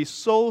 and we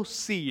sow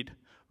seed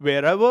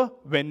wherever,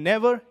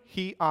 whenever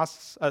He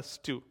asks us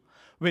to.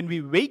 When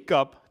we wake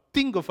up,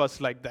 think of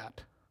us like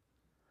that.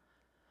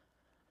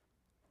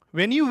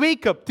 When you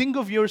wake up, think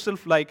of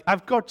yourself like,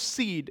 I've got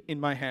seed in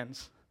my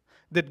hands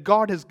that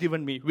God has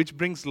given me, which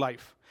brings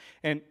life.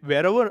 And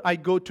wherever I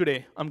go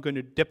today, I'm going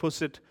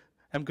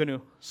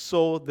to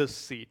sow this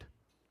seed.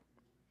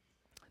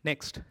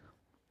 Next.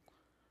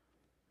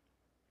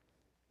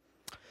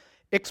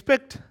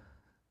 Expect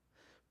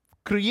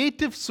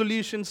creative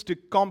solutions to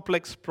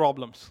complex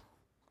problems.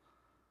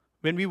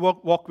 When we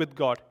walk with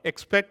God,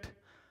 expect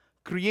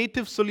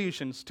creative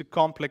solutions to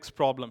complex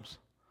problems.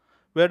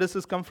 Where does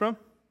this come from?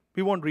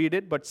 We won't read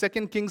it, but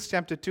 2 Kings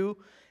chapter 2,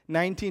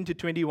 19 to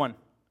 21.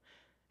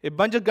 A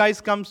bunch of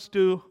guys come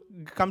to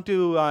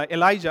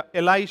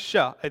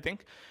Elisha, I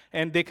think,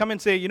 and they come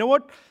and say, you know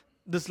what?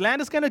 This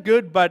land is kind of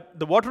good, but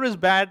the water is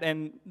bad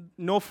and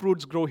no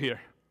fruits grow here.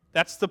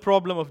 That's the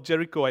problem of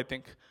Jericho, I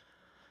think.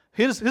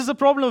 Here's the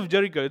problem of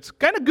Jericho. It's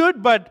kind of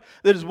good, but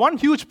there's one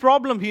huge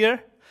problem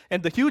here,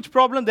 and the huge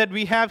problem that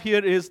we have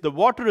here is the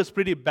water is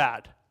pretty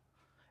bad.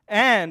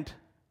 And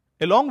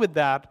along with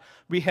that,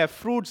 we have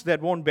fruits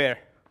that won't bear,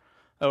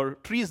 or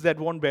trees that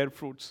won't bear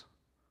fruits.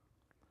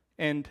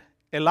 And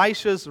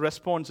Elisha's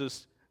response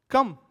is,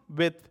 come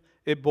with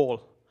a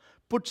bowl,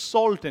 put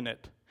salt in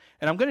it,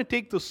 and I'm going to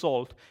take the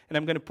salt and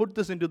I'm going to put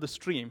this into the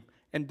stream,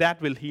 and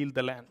that will heal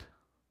the land.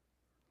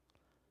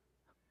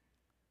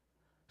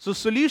 So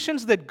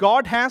solutions that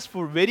God has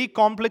for very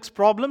complex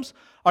problems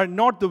are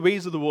not the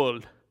ways of the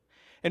world.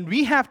 And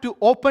we have to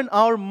open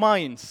our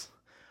minds,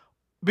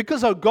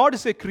 because our God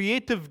is a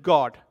creative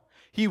God.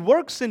 He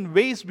works in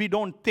ways we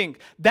don't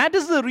think. That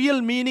is the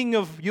real meaning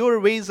of your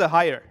ways are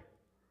higher.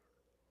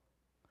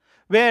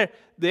 Where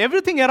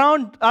everything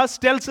around us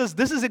tells us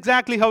this is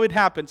exactly how it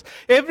happens.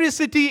 Every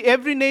city,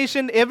 every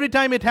nation, every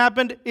time it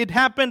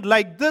happened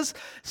like this.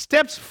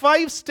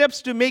 5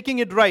 steps to making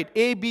it right.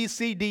 A, B,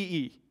 C, D,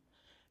 E.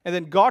 And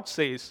then God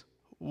says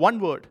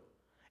one word.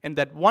 And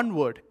that one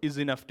word is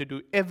enough to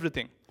do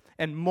everything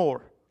and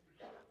more.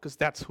 Because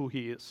that's who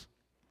He is.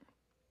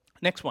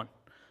 Next one.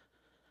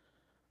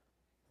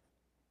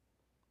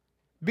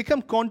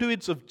 Become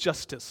conduits of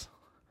justice.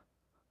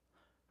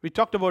 We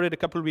talked about it a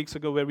couple of weeks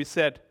ago where we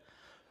said,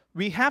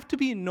 we have to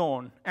be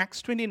known,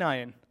 Acts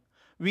 29,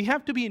 we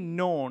have to be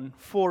known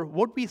for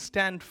what we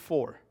stand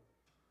for.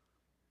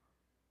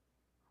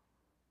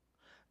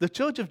 The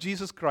Church of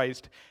Jesus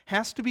Christ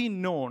has to be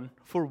known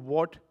for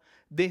what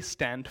they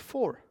stand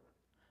for.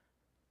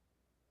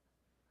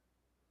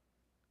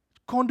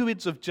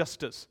 Conduits of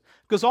justice.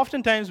 Because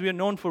oftentimes we are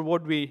known for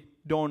what we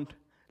don't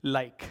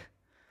like.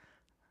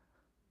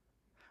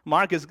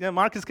 Mark is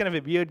kind of a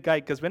weird guy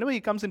because whenever he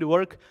comes into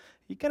work,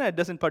 he kind of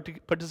doesn't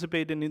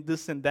participate in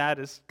this and that.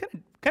 It's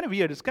kind of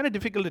weird. It's kind of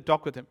difficult to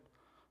talk with him.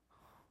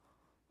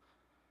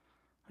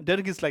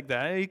 Derek is like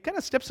that. He kind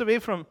of steps away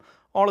from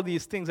all of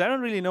these things. I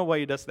don't really know why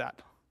he does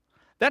that.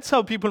 That's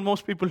how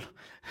most people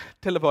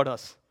tell about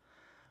us.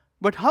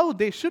 But how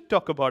they should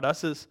talk about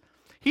us is,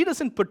 he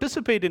doesn't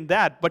participate in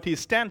that, but he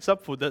stands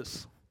up for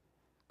this.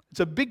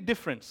 It's a big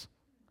difference.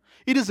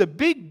 It is a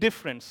big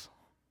difference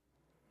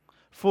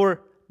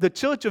for the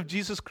Church of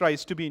Jesus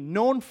Christ to be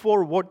known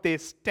for what they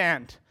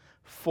stand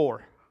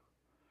for,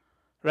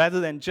 rather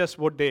than just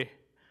what they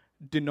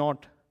do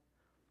not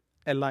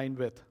align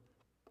with.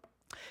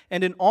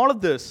 And in all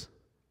of this,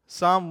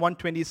 Psalm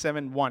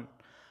 127:1,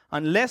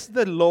 unless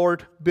the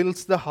Lord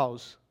builds the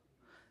house,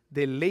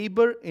 they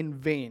labor in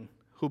vain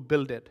who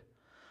build it.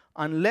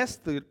 Unless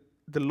the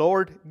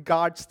Lord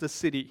guards the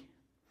city,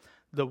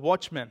 the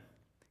watchman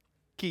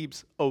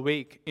keeps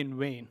awake in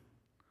vain.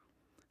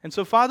 And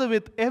so, Father,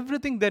 with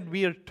everything that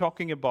we are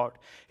talking about,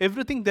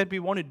 everything that we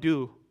want to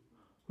do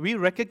we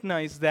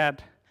recognize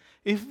that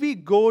if we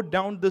go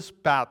down this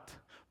path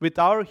with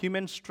our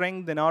human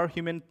strength and our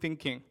human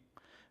thinking,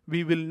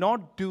 we will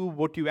not do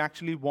what you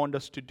actually want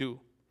us to do.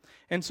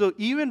 And so,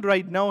 even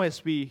right now,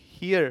 as we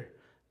hear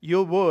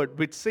your word,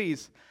 which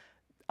says,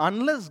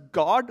 unless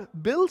God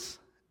builds,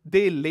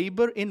 they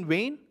labor in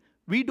vain.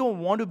 We don't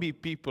want to be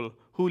people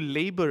who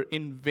labor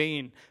in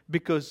vain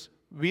because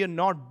we are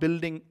not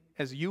building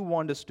as you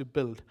want us to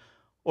build,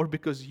 or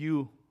because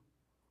you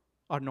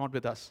are not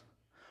with us.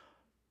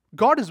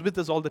 God is with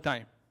us all the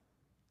time,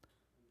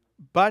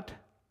 but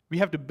we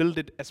have to build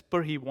it as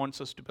per He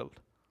wants us to build.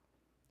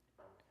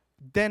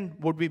 Then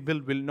what we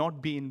build will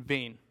not be in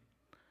vain.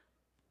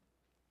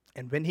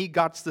 And when He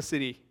guards the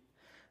city,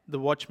 the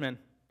watchman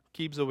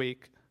keeps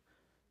awake.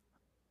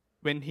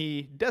 When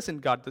He doesn't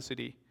guard the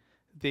city,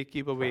 they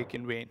keep awake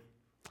in vain.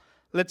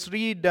 Let's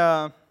read.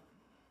 I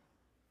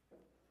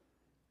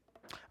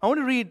want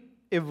to read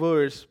a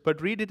verse,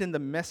 but read it in the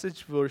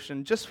Message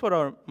version, just for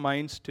our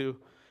minds to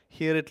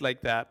hear it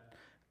like that.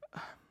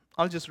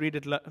 I'll just read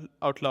it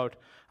out loud.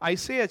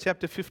 Isaiah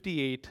chapter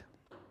 58,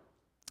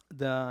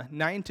 the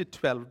 9 to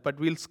 12, but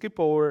we'll skip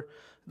over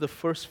the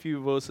first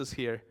few verses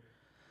here.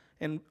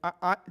 And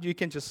you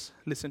can just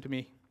listen to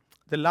me.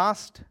 The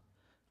last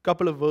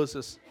couple of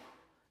verses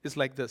is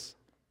like this.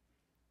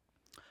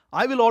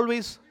 I will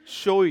always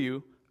show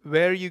you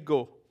where you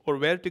go or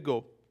where to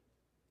go.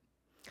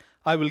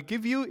 I will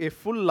give you a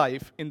full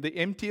life in the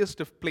emptiest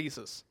of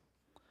places,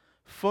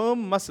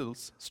 firm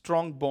muscles,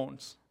 strong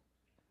bones.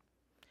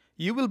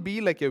 You will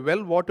be like a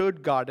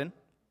well-watered garden,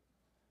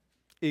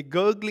 a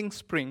gurgling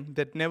spring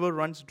that never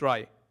runs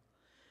dry.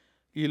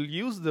 You'll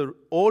use the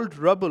old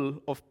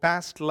rubble of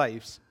past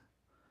lives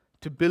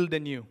to build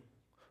anew.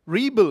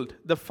 Rebuild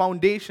the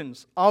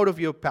foundations out of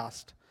your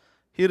past.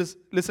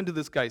 Listen to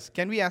this, guys.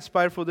 Can we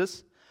aspire for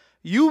this?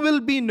 You will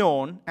be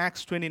known,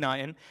 Acts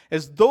 29,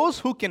 as those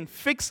who can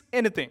fix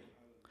anything,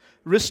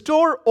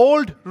 restore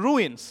old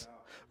ruins,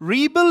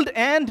 rebuild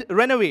and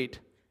renovate.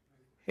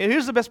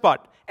 Here's the best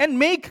part. And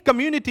make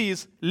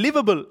communities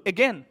livable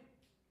again.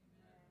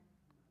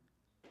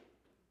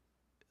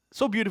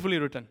 So beautifully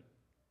written.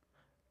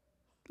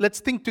 Let's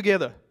think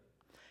together.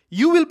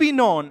 You will be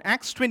known,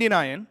 Acts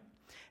 29,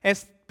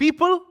 as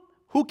people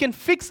who can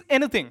fix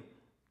anything,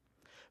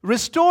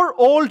 restore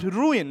old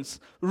ruins,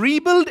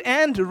 rebuild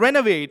and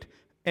renovate,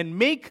 and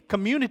make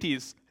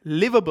communities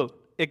livable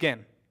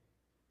again.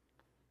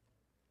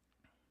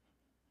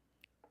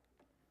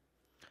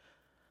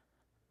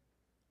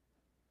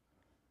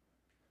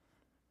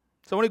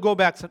 So I want to go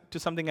back to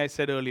something I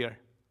said earlier.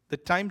 The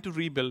time to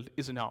rebuild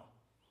is now.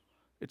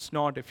 It's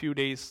not a few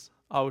days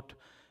out,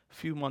 a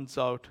few months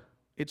out.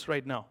 It's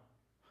right now.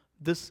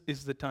 This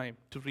is the time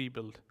to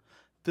rebuild.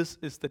 This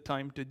is the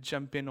time to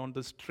jump in on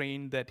this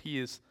train that he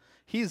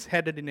is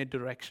headed in a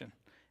direction,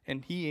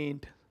 and he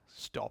ain't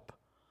stop.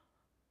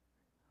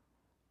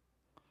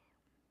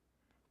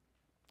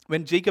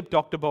 When Jacob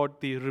talked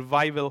about the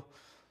revival,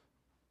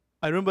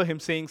 I remember him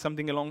saying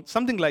something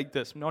like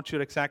this. I'm not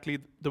sure exactly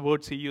the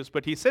words he used,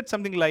 but he said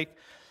something like,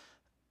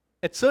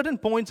 at certain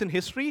points in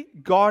history,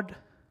 God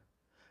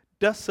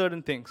does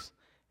certain things.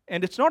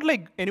 And it's not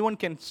like anyone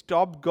can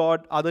stop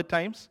God other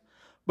times,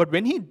 but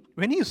when he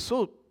is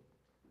so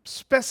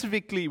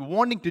specifically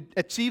wanting to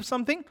achieve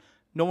something,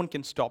 no one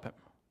can stop him.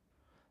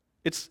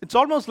 It's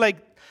almost like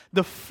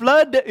the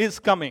flood is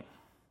coming.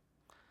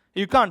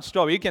 You can't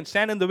stop. You can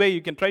stand in the way.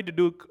 You can try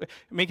to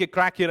make a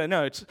crack here.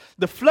 No,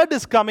 the flood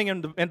is coming,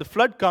 and when the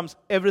flood comes,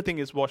 everything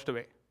is washed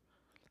away.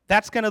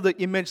 That's kind of the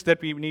image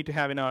that we need to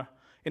have in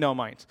our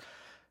minds.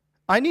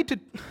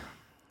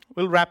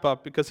 We'll wrap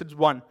up because it's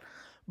 1.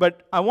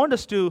 But I want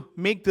us to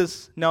make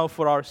this now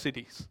for our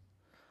cities.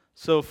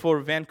 So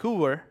for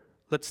Vancouver,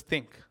 let's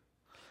think.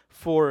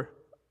 For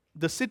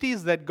the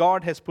cities that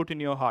God has put in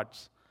your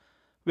hearts,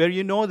 where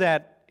you know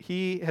that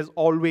He has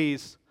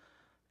always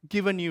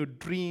given you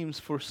dreams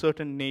for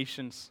certain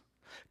nations.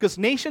 Because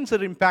nations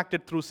are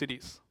impacted through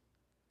cities.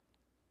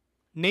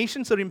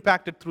 Nations are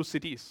impacted through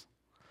cities.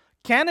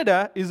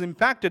 Canada is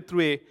impacted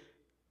through a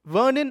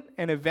Vernon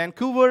and a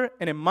Vancouver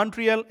and a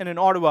Montreal and an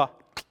Ottawa.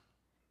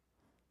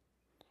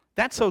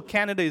 That's how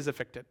Canada is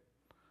affected.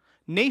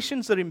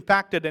 Nations are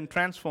impacted and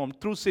transformed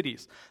through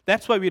cities.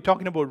 That's why we're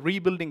talking about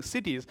rebuilding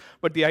cities.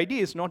 But the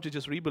idea is not to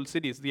just rebuild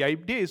cities. The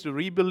idea is to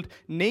rebuild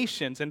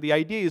nations, and the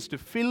idea is to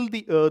fill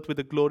the earth with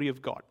the glory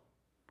of God.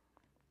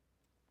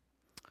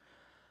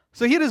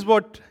 So here is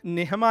what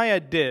Nehemiah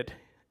did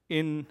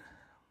in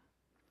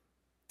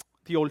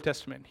the Old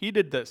Testament. He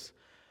did this.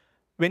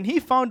 When he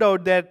found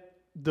out that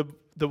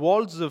the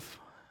walls of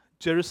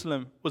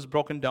Jerusalem was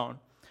broken down,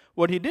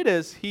 what he did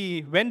is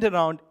he went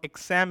around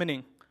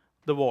examining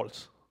the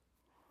walls.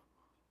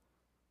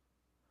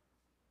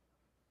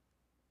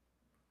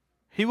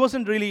 He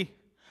wasn't really,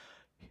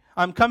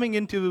 I'm coming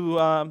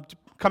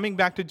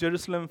back to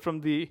Jerusalem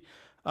from the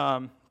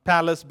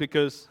palace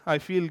because I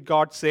feel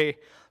God say,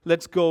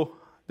 let's go.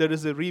 There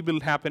is a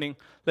rebuild happening.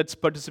 Let's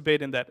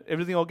participate in that.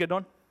 Everything okay,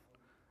 Don?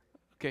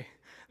 Okay.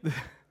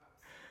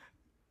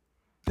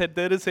 That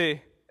there is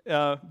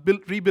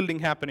rebuilding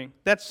happening.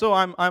 That's so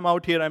I'm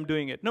out here, I'm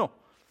doing it. No.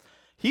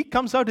 He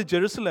comes out to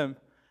Jerusalem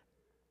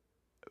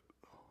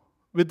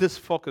with this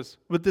focus,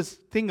 with this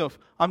thing of,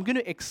 I'm going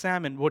to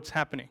examine what's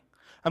happening.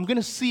 I'm going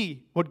to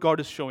see what God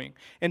is showing.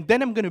 And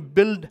then I'm going to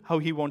build how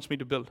He wants me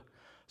to build.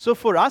 So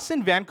for us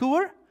in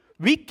Vancouver,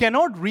 we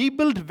cannot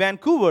rebuild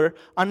Vancouver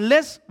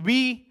unless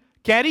we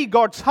carry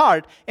God's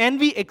heart and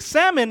we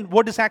examine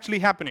what is actually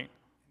happening.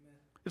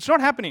 It's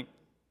not happening.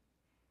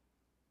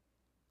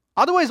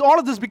 Otherwise, all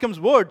of this becomes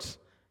words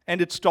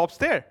and it stops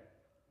there.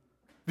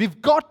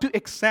 We've got to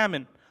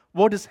examine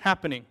what is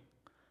happening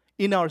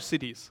in our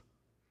cities.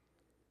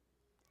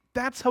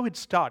 That's how it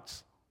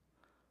starts.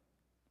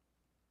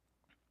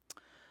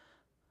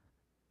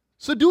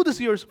 So do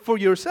this for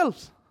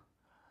yourselves.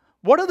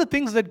 What are the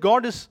things that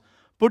God is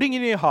putting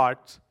in your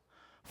hearts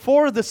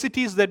for the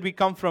cities that we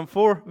come from,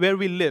 for where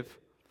we live?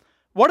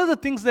 What are the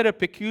things that are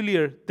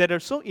peculiar, that are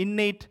so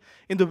innate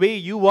in the way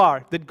you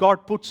are, that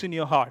God puts in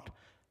your heart?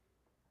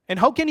 And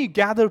how can you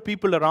gather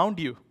people around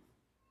you?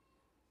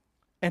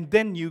 And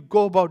then you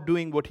go about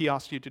doing what He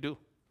asked you to do.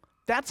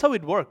 That's how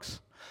it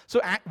works.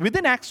 So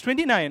within Acts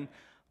 29,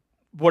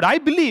 what I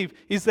believe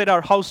is that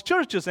our house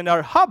churches and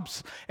our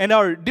hubs and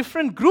our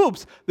different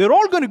groups, they're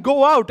all going to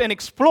go out and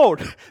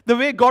explode the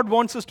way God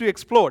wants us to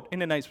explode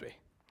in a nice way.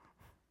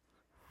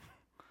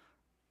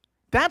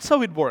 That's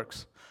how it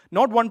works.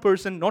 Not one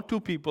person, not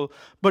two people,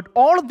 but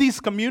all of these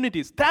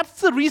communities.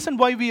 That's the reason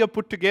why we are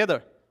put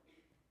together.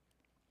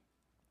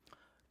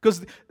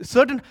 Because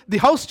the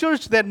house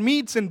church that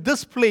meets in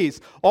this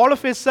place, all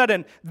of a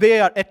sudden,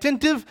 they are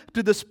attentive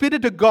to the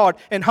Spirit of God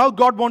and how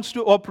God wants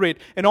to operate.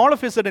 And all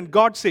of a sudden,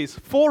 God says,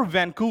 for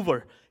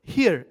Vancouver,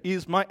 here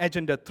is my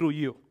agenda through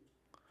you.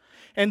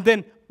 And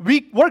then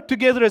we work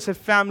together as a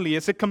family,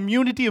 as a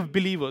community of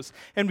believers,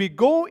 and we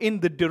go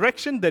in the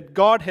direction that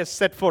God has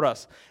set for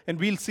us. And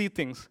we'll see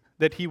things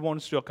that He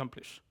wants to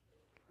accomplish.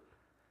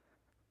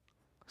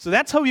 So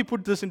that's how we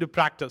put this into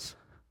practice.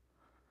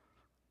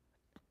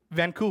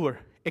 Vancouver.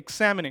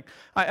 Examining.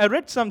 I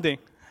read something.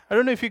 I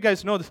don't know if you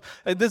guys know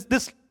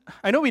this.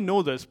 I know we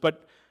know this,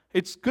 but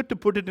it's good to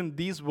put it in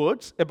these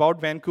words about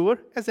Vancouver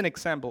as an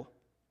example.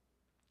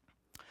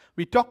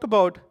 We talk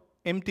about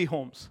empty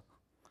homes.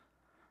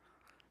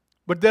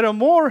 But there are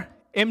more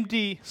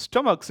empty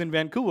stomachs in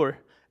Vancouver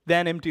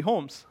than empty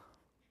homes.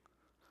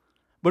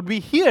 But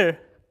we hear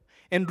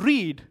and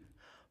read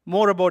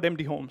more about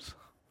empty homes.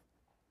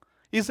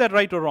 Is that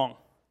right or wrong?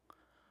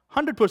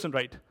 100%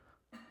 right.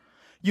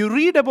 You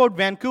read about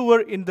Vancouver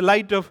in the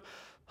light of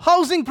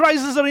housing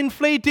prices are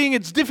inflating,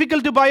 it's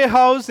difficult to buy a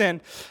house, and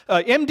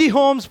empty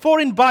homes,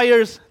 foreign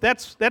buyers,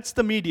 that's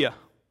the media.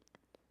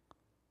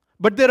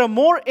 But there are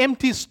more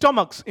empty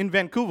stomachs in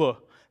Vancouver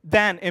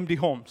than empty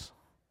homes.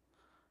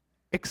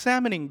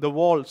 Examining the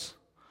walls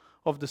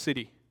of the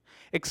city,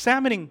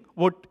 examining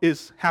what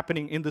is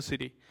happening in the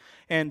city,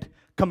 and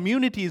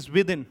communities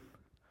within,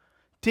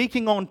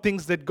 taking on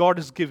things that God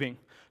is giving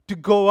to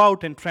go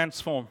out and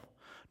transform.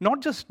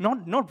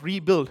 Not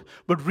rebuild,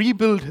 but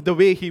rebuild the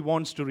way He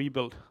wants to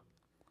rebuild.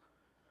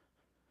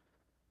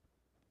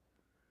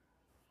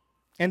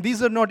 And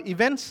these are not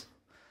events,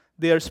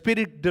 they are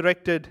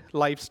Spirit-directed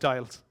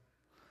lifestyles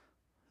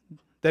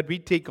that we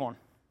take on.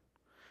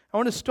 I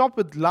want to stop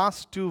with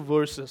last two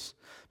verses,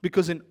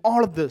 because in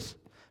all of this,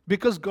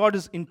 because God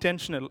is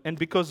intentional and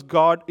because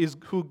God is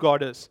who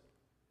God is,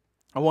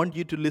 I want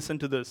you to listen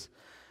to this.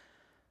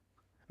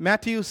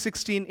 Matthew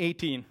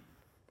 16:18.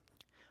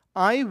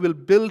 I will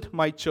build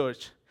my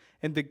church,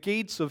 and the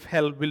gates of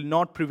hell will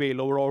not prevail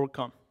or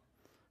overcome.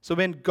 So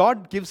when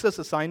God gives us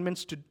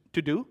assignments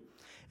to do,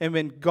 and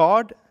when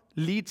God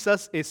leads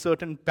us a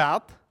certain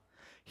path,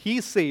 He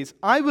says,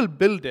 I will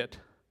build it,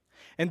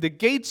 and the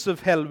gates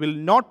of hell will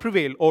not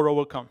prevail or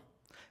overcome.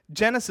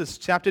 Genesis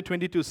chapter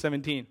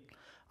 22:17.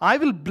 I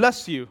will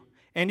bless you,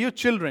 and your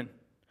children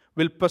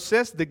will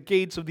possess the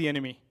gates of the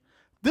enemy.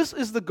 This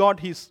is the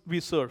God we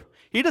serve.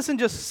 He doesn't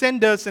just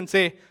send us and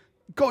say,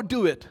 go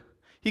do it.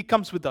 He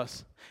comes with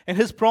us, and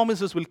His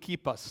promises will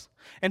keep us,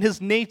 and His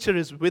nature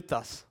is with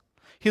us.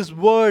 His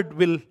word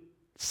will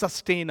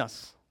sustain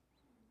us.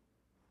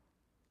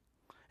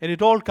 And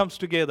it all comes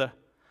together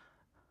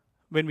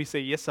when we say,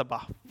 yes,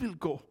 Abba, we'll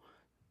go.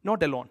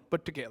 Not alone,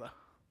 but together.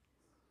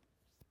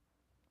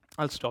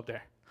 I'll stop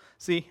there.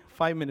 See,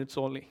 5 minutes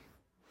only.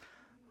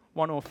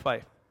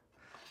 1:05.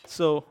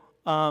 So,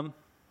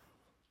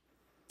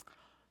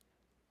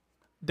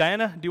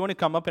 Diana, do you want to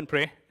come up and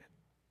pray?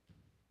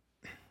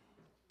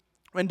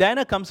 When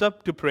Diana comes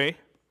up to pray,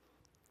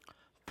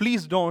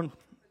 please don't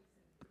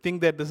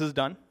think that this is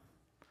done.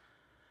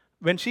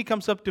 When she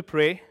comes up to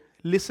pray,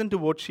 listen to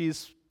what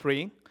she's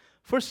praying.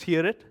 First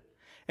hear it,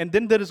 and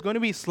then there is going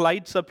to be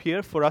slides up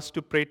here for us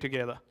to pray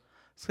together.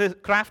 It's a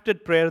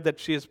crafted prayer that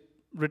she has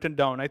written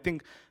down. I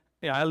think,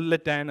 I'll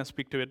let Diana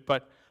speak to it,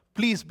 but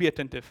please be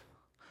attentive.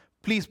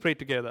 Please pray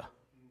together.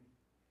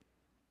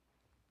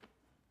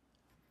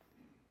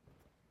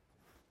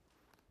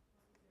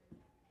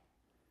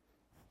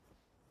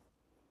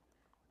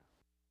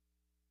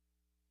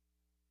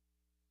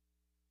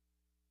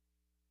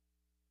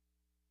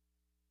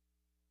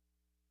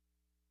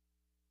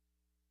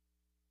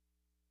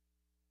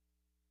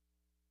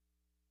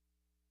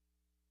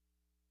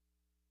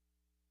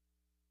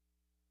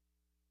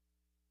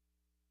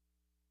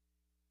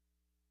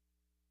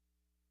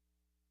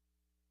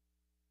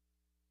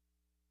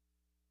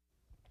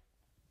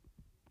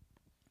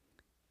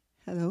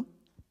 Hello.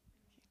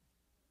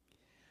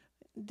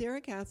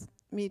 Derek asked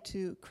me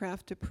to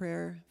craft a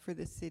prayer for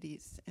the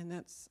cities, and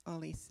that's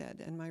all he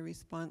said. And my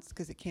response,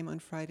 because it came on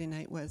Friday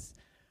night, was,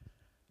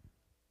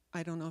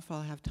 I don't know if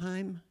I'll have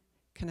time.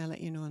 Can I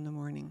let you know in the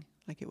morning?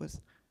 Like it was,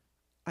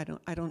 I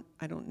don't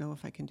know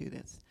if I can do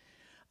this,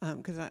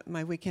 because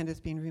my weekend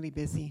has been really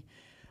busy.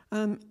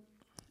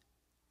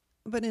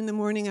 But in the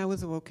morning, I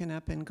was woken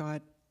up, and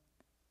God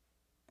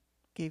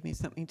gave me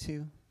something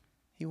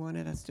He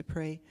wanted us to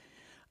pray.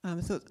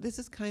 So this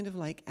is kind of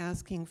like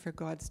asking for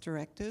God's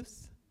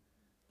directives.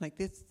 Like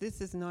this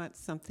is not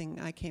something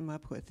I came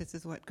up with. This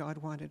is what God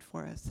wanted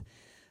for us.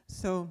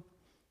 So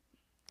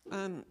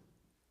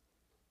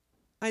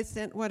I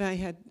sent what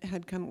I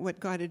what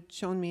God had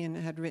shown me and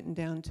had written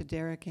down to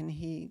Derek, and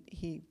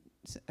he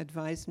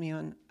advised me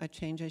on a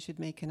change I should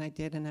make, and I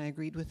did, and I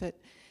agreed with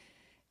it.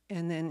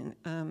 And then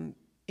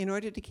in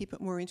order to keep it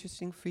more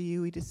interesting for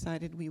you, we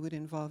decided we would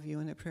involve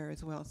you in a prayer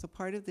as well. So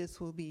part of this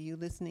will be you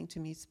listening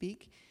to me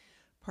speak.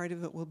 Part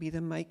of it will be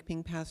the mic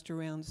being passed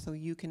around so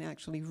you can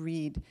actually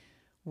read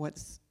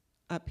what's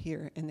up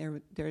here. And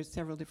there are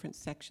several different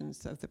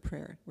sections of the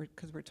prayer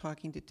because we're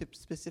talking to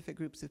specific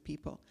groups of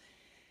people.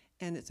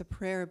 And it's a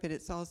prayer, but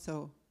it's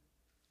also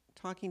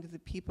talking to the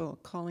people,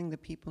 calling the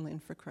people in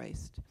for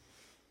Christ.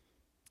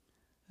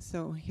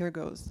 So here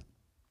goes.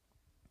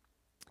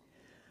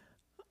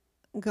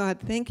 God,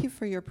 thank you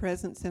for your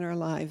presence in our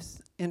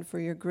lives and for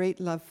your great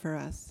love for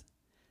us.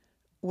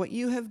 What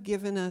you have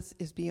given us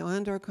is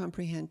beyond our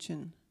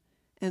comprehension,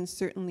 and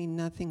certainly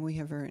nothing we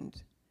have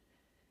earned.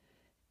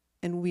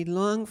 And we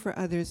long for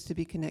others to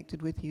be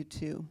connected with you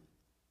too.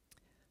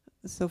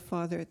 So,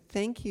 Father,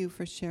 thank you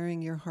for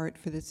sharing your heart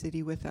for the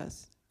city with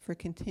us, for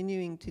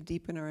continuing to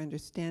deepen our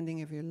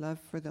understanding of your love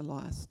for the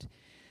lost,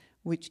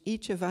 which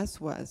each of us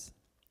was,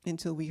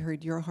 until we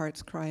heard your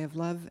heart's cry of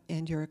love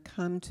and your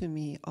 "Come to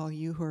me, all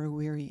you who are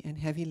weary and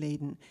heavy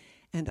laden,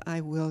 and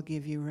I will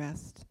give you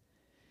rest."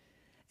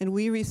 And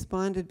we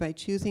responded by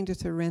choosing to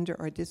surrender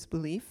our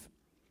disbelief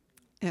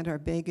and our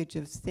baggage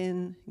of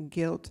sin,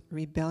 guilt,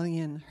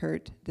 rebellion,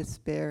 hurt,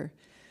 despair,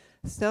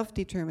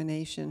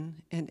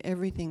 self-determination, and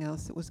everything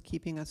else that was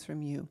keeping us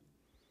from you,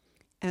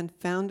 and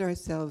found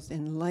ourselves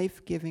in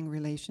life-giving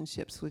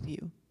relationships with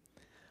you,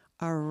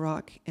 our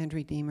rock and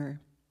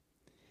redeemer.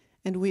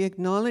 And we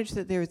acknowledge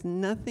that there is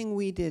nothing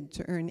we did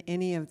to earn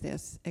any of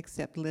this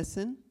except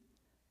listen,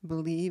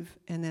 believe,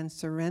 and then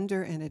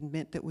surrender and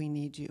admit that we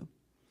need you.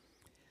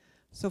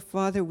 So,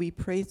 Father, we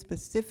pray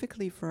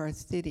specifically for our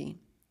city,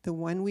 the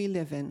one we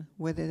live in,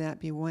 whether that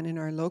be one in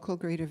our local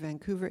Greater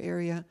Vancouver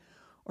area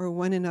or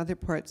one in other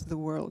parts of the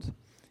world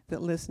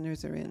that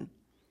listeners are in.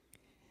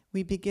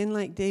 We begin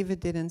like David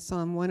did in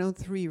Psalm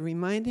 103,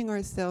 reminding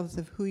ourselves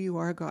of who you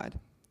are, God.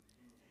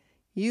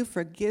 You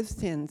forgive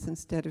sins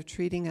instead of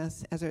treating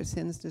us as our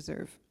sins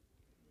deserve.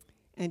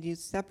 And you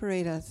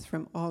separate us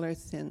from all our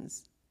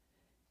sins.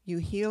 You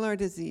heal our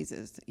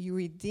diseases. You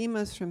redeem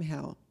us from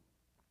hell.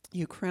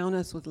 You crown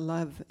us with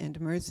love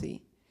and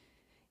mercy.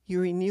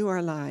 You renew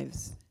our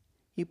lives.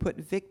 You put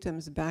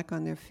victims back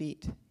on their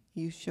feet.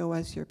 You show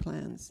us your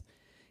plans.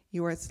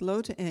 You are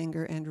slow to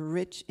anger and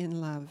rich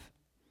in love.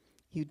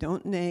 You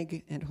don't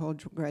nag and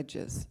hold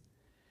grudges.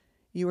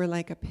 You are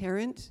like a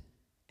parent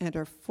and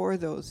are for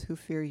those who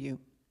fear you.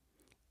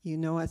 You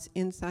know us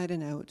inside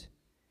and out.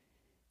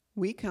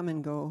 We come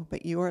and go,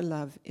 but your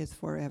love is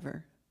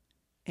forever,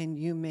 and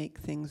you make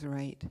things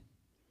right.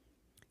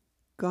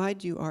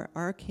 God, you are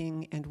our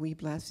King, and we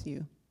bless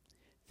you.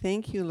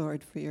 Thank you,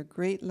 Lord, for your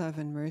great love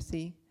and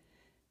mercy.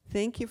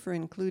 Thank you for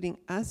including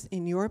us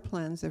in your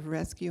plans of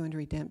rescue and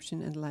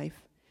redemption and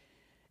life,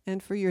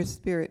 and for your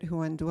Spirit who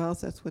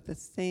indwells us with the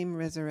same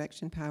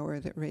resurrection power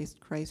that raised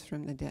Christ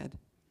from the dead.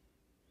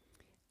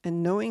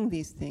 And knowing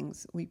these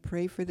things, we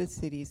pray for the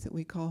cities that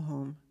we call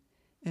home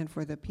and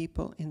for the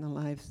people in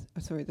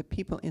the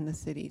people in the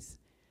cities.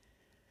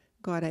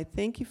 God, I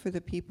thank you for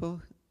the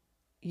people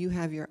you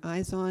have your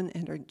eyes on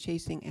and are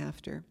chasing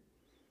after,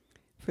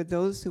 for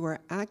those who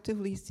are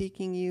actively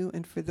seeking you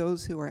and for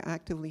those who are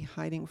actively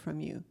hiding from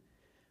you,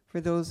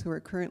 for those who are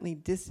currently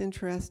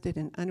disinterested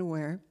and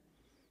unaware,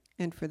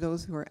 and for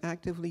those who are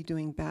actively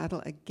doing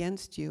battle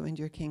against you and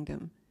your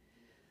kingdom.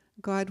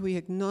 God, we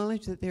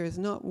acknowledge that there is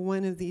not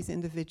one of these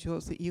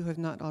individuals that you have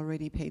not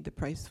already paid the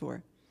price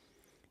for,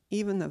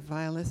 even the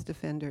vilest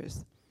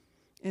offenders.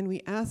 And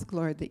we ask,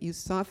 Lord, that you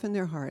soften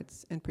their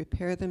hearts and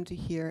prepare them to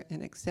hear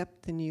and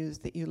accept the news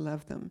that you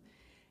love them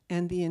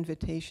and the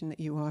invitation that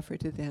you offer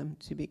to them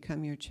to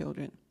become your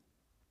children.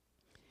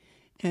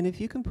 And if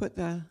you can put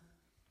the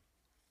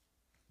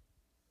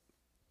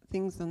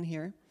things on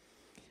here.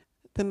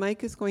 The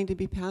mic is going to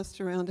be passed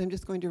around. I'm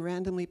just going to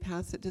randomly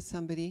pass it to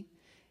somebody.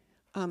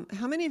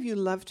 How many of you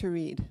love to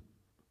read?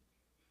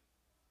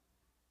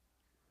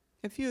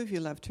 A few of you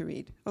love to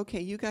read.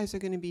 Okay, you guys are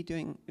going to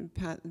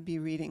be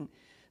reading.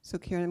 So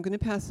Karen, I'm going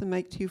to pass the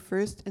mic to you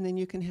first, and then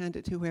you can hand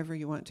it to whoever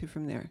you want to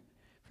from there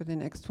for the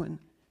next one.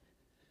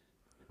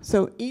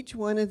 So each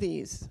one of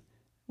these,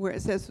 where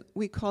it says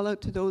we call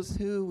out to those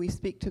who, we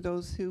speak to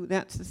those who,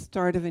 that's the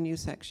start of a new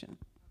section.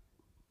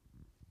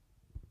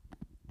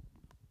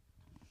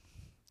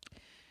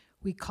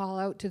 We call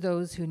out to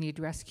those who need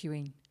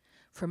rescuing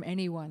from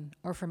anyone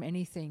or from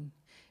anything,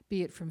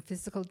 be it from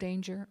physical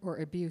danger or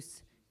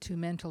abuse, to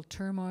mental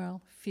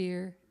turmoil,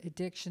 fear,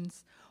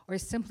 addictions, or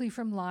simply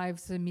from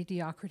lives of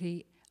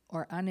mediocrity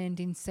or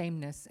unending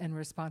sameness and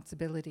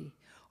responsibility,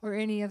 or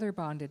any other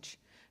bondage.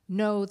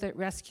 Know that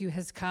rescue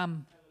has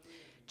come.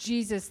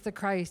 Jesus the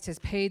Christ has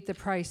paid the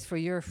price for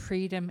your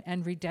freedom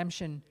and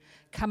redemption.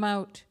 Come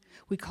out.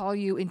 We call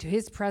you into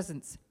his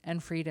presence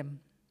and freedom.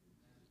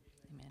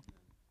 Amen.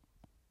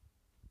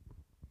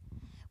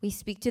 We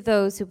speak to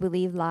those who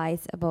believe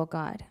lies about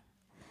God.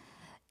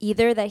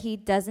 Either that he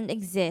doesn't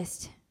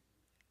exist,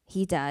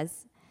 he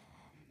does,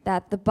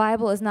 that the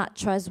Bible is not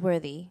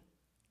trustworthy,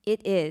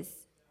 it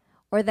is,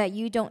 or that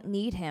you don't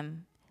need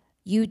him,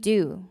 you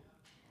do.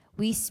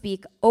 We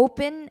speak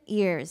open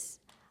ears,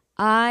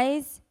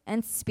 eyes,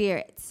 and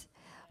spirits,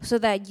 so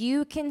that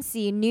you can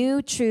see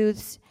new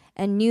truths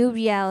and new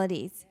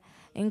realities,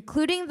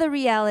 including the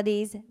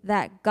realities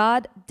that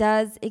God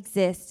does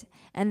exist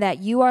and that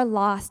you are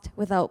lost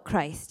without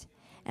Christ,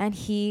 and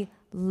he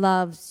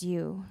loves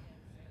you.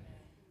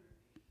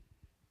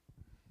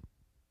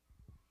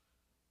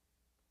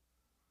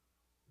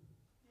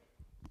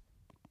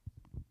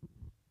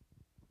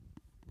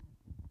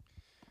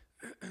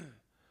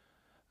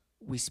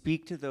 We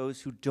speak to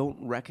those who don't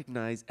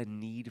recognize a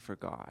need for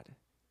God.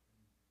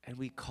 And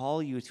we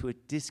call you to a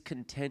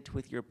discontent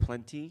with your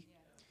plenty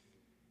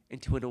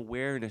and to an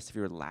awareness of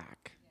your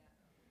lack.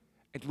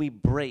 And we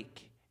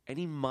break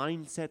any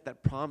mindset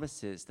that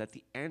promises that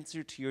the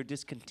answer to your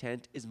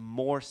discontent is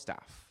more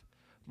stuff,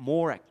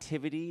 more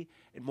activity,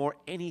 and more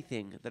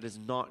anything that is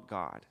not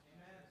God.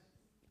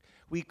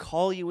 We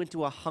call you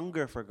into a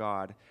hunger for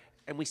God,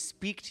 and we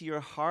speak to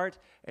your heart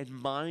and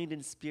mind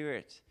and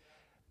spirit.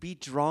 Be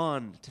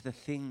drawn to the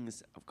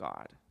things of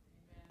God.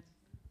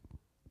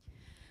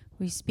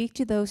 We speak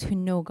to those who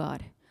know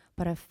God,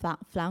 but are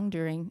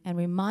floundering, and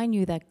remind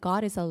you that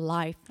God is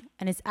alive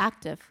and is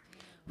active.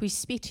 We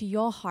speak to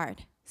your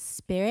heart,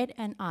 spirit,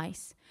 and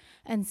eyes,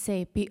 and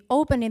say, be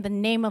open in the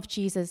name of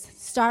Jesus.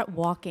 Start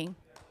walking.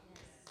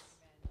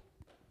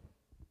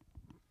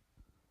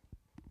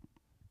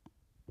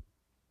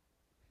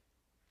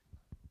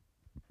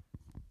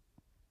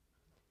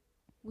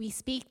 We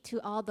speak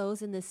to all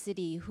those in the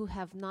city who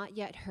have not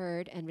yet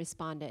heard and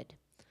responded,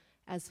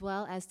 as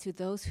well as to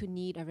those who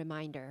need a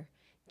reminder.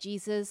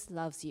 Jesus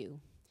loves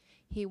you.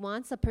 He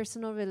wants a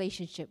personal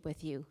relationship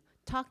with you.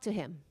 Talk to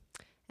him.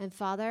 And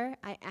Father,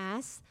 I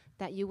ask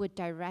that you would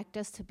direct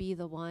us to be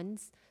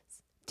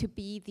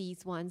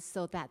these ones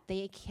so that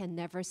they can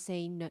never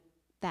say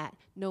that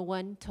no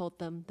one told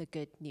them the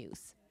good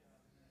news.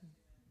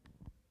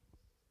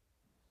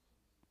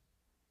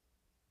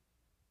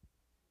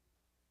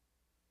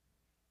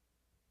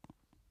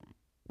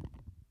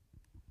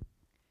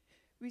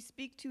 We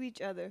speak to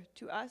each other,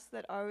 to us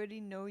that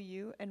already know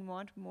you and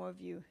want more of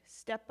you.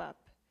 Step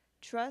up.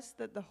 Trust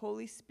that the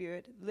Holy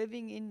Spirit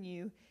living in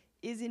you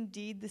is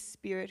indeed the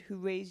Spirit who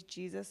raised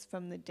Jesus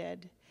from the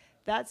dead.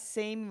 That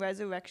same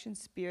resurrection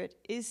Spirit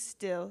is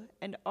still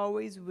and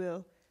always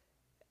will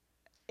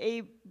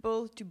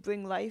able to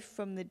bring life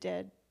from the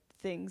dead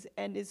things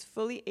and is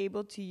fully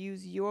able to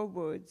use your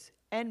words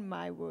and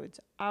my words,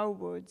 our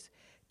words,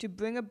 to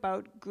bring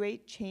about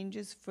great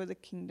changes for the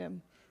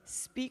kingdom.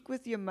 Speak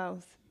with your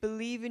mouth,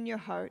 believe in your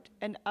heart,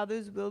 and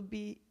others will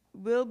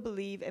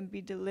believe and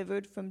be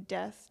delivered from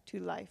death to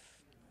life.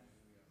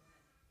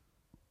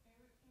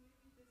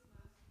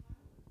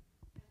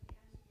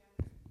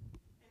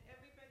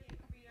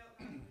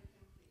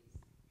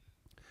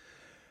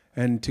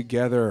 And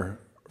together,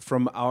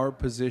 from our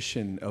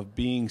position of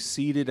being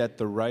seated at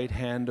the right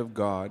hand of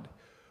God,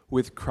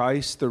 with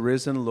Christ the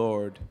risen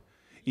Lord,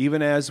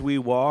 even as we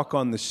walk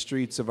on the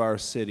streets of our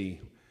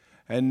city,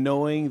 and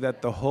knowing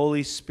that the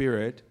Holy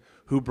Spirit,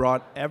 who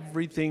brought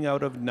everything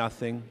out of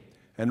nothing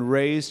and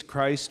raised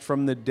Christ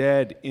from the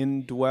dead,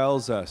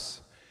 indwells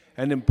us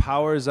and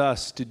empowers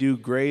us to do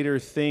greater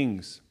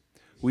things,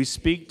 we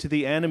speak to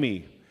the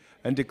enemy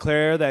and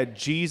declare that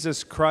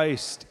Jesus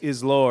Christ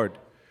is Lord.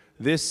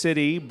 This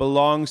city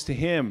belongs to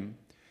him.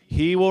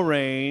 He will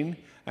reign,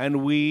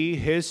 and we,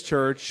 his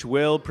church,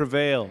 will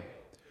prevail.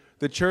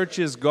 The church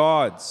is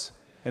God's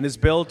and is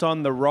built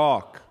on the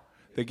rock.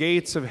 The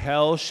gates of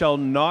hell shall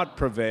not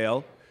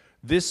prevail.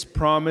 This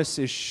promise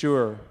is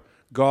sure.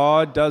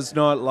 God does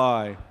not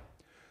lie.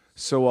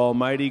 So,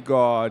 Almighty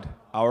God,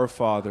 our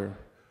Father,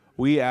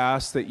 we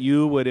ask that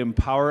you would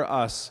empower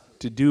us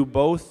to do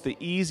both the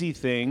easy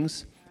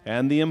things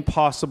and the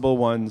impossible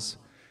ones,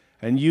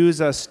 and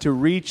use us to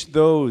reach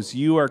those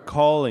you are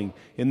calling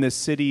in the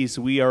cities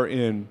we are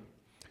in.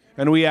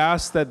 And we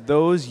ask that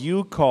those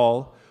you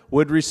call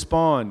would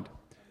respond,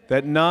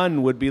 that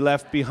none would be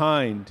left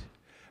behind,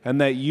 and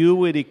that you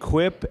would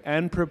equip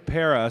and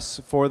prepare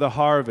us for the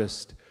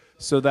harvest,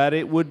 so that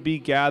it would be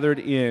gathered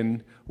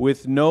in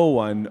with no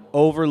one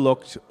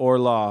overlooked or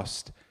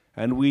lost.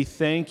 And we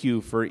thank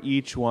you for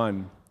each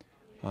one.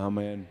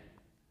 Amen.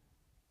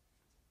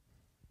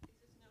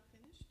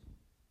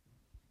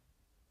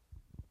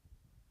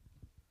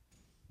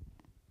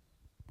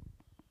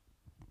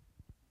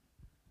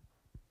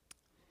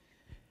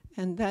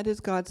 And that is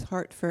God's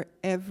heart for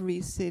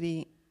every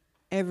city,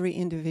 every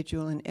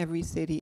individual in every city.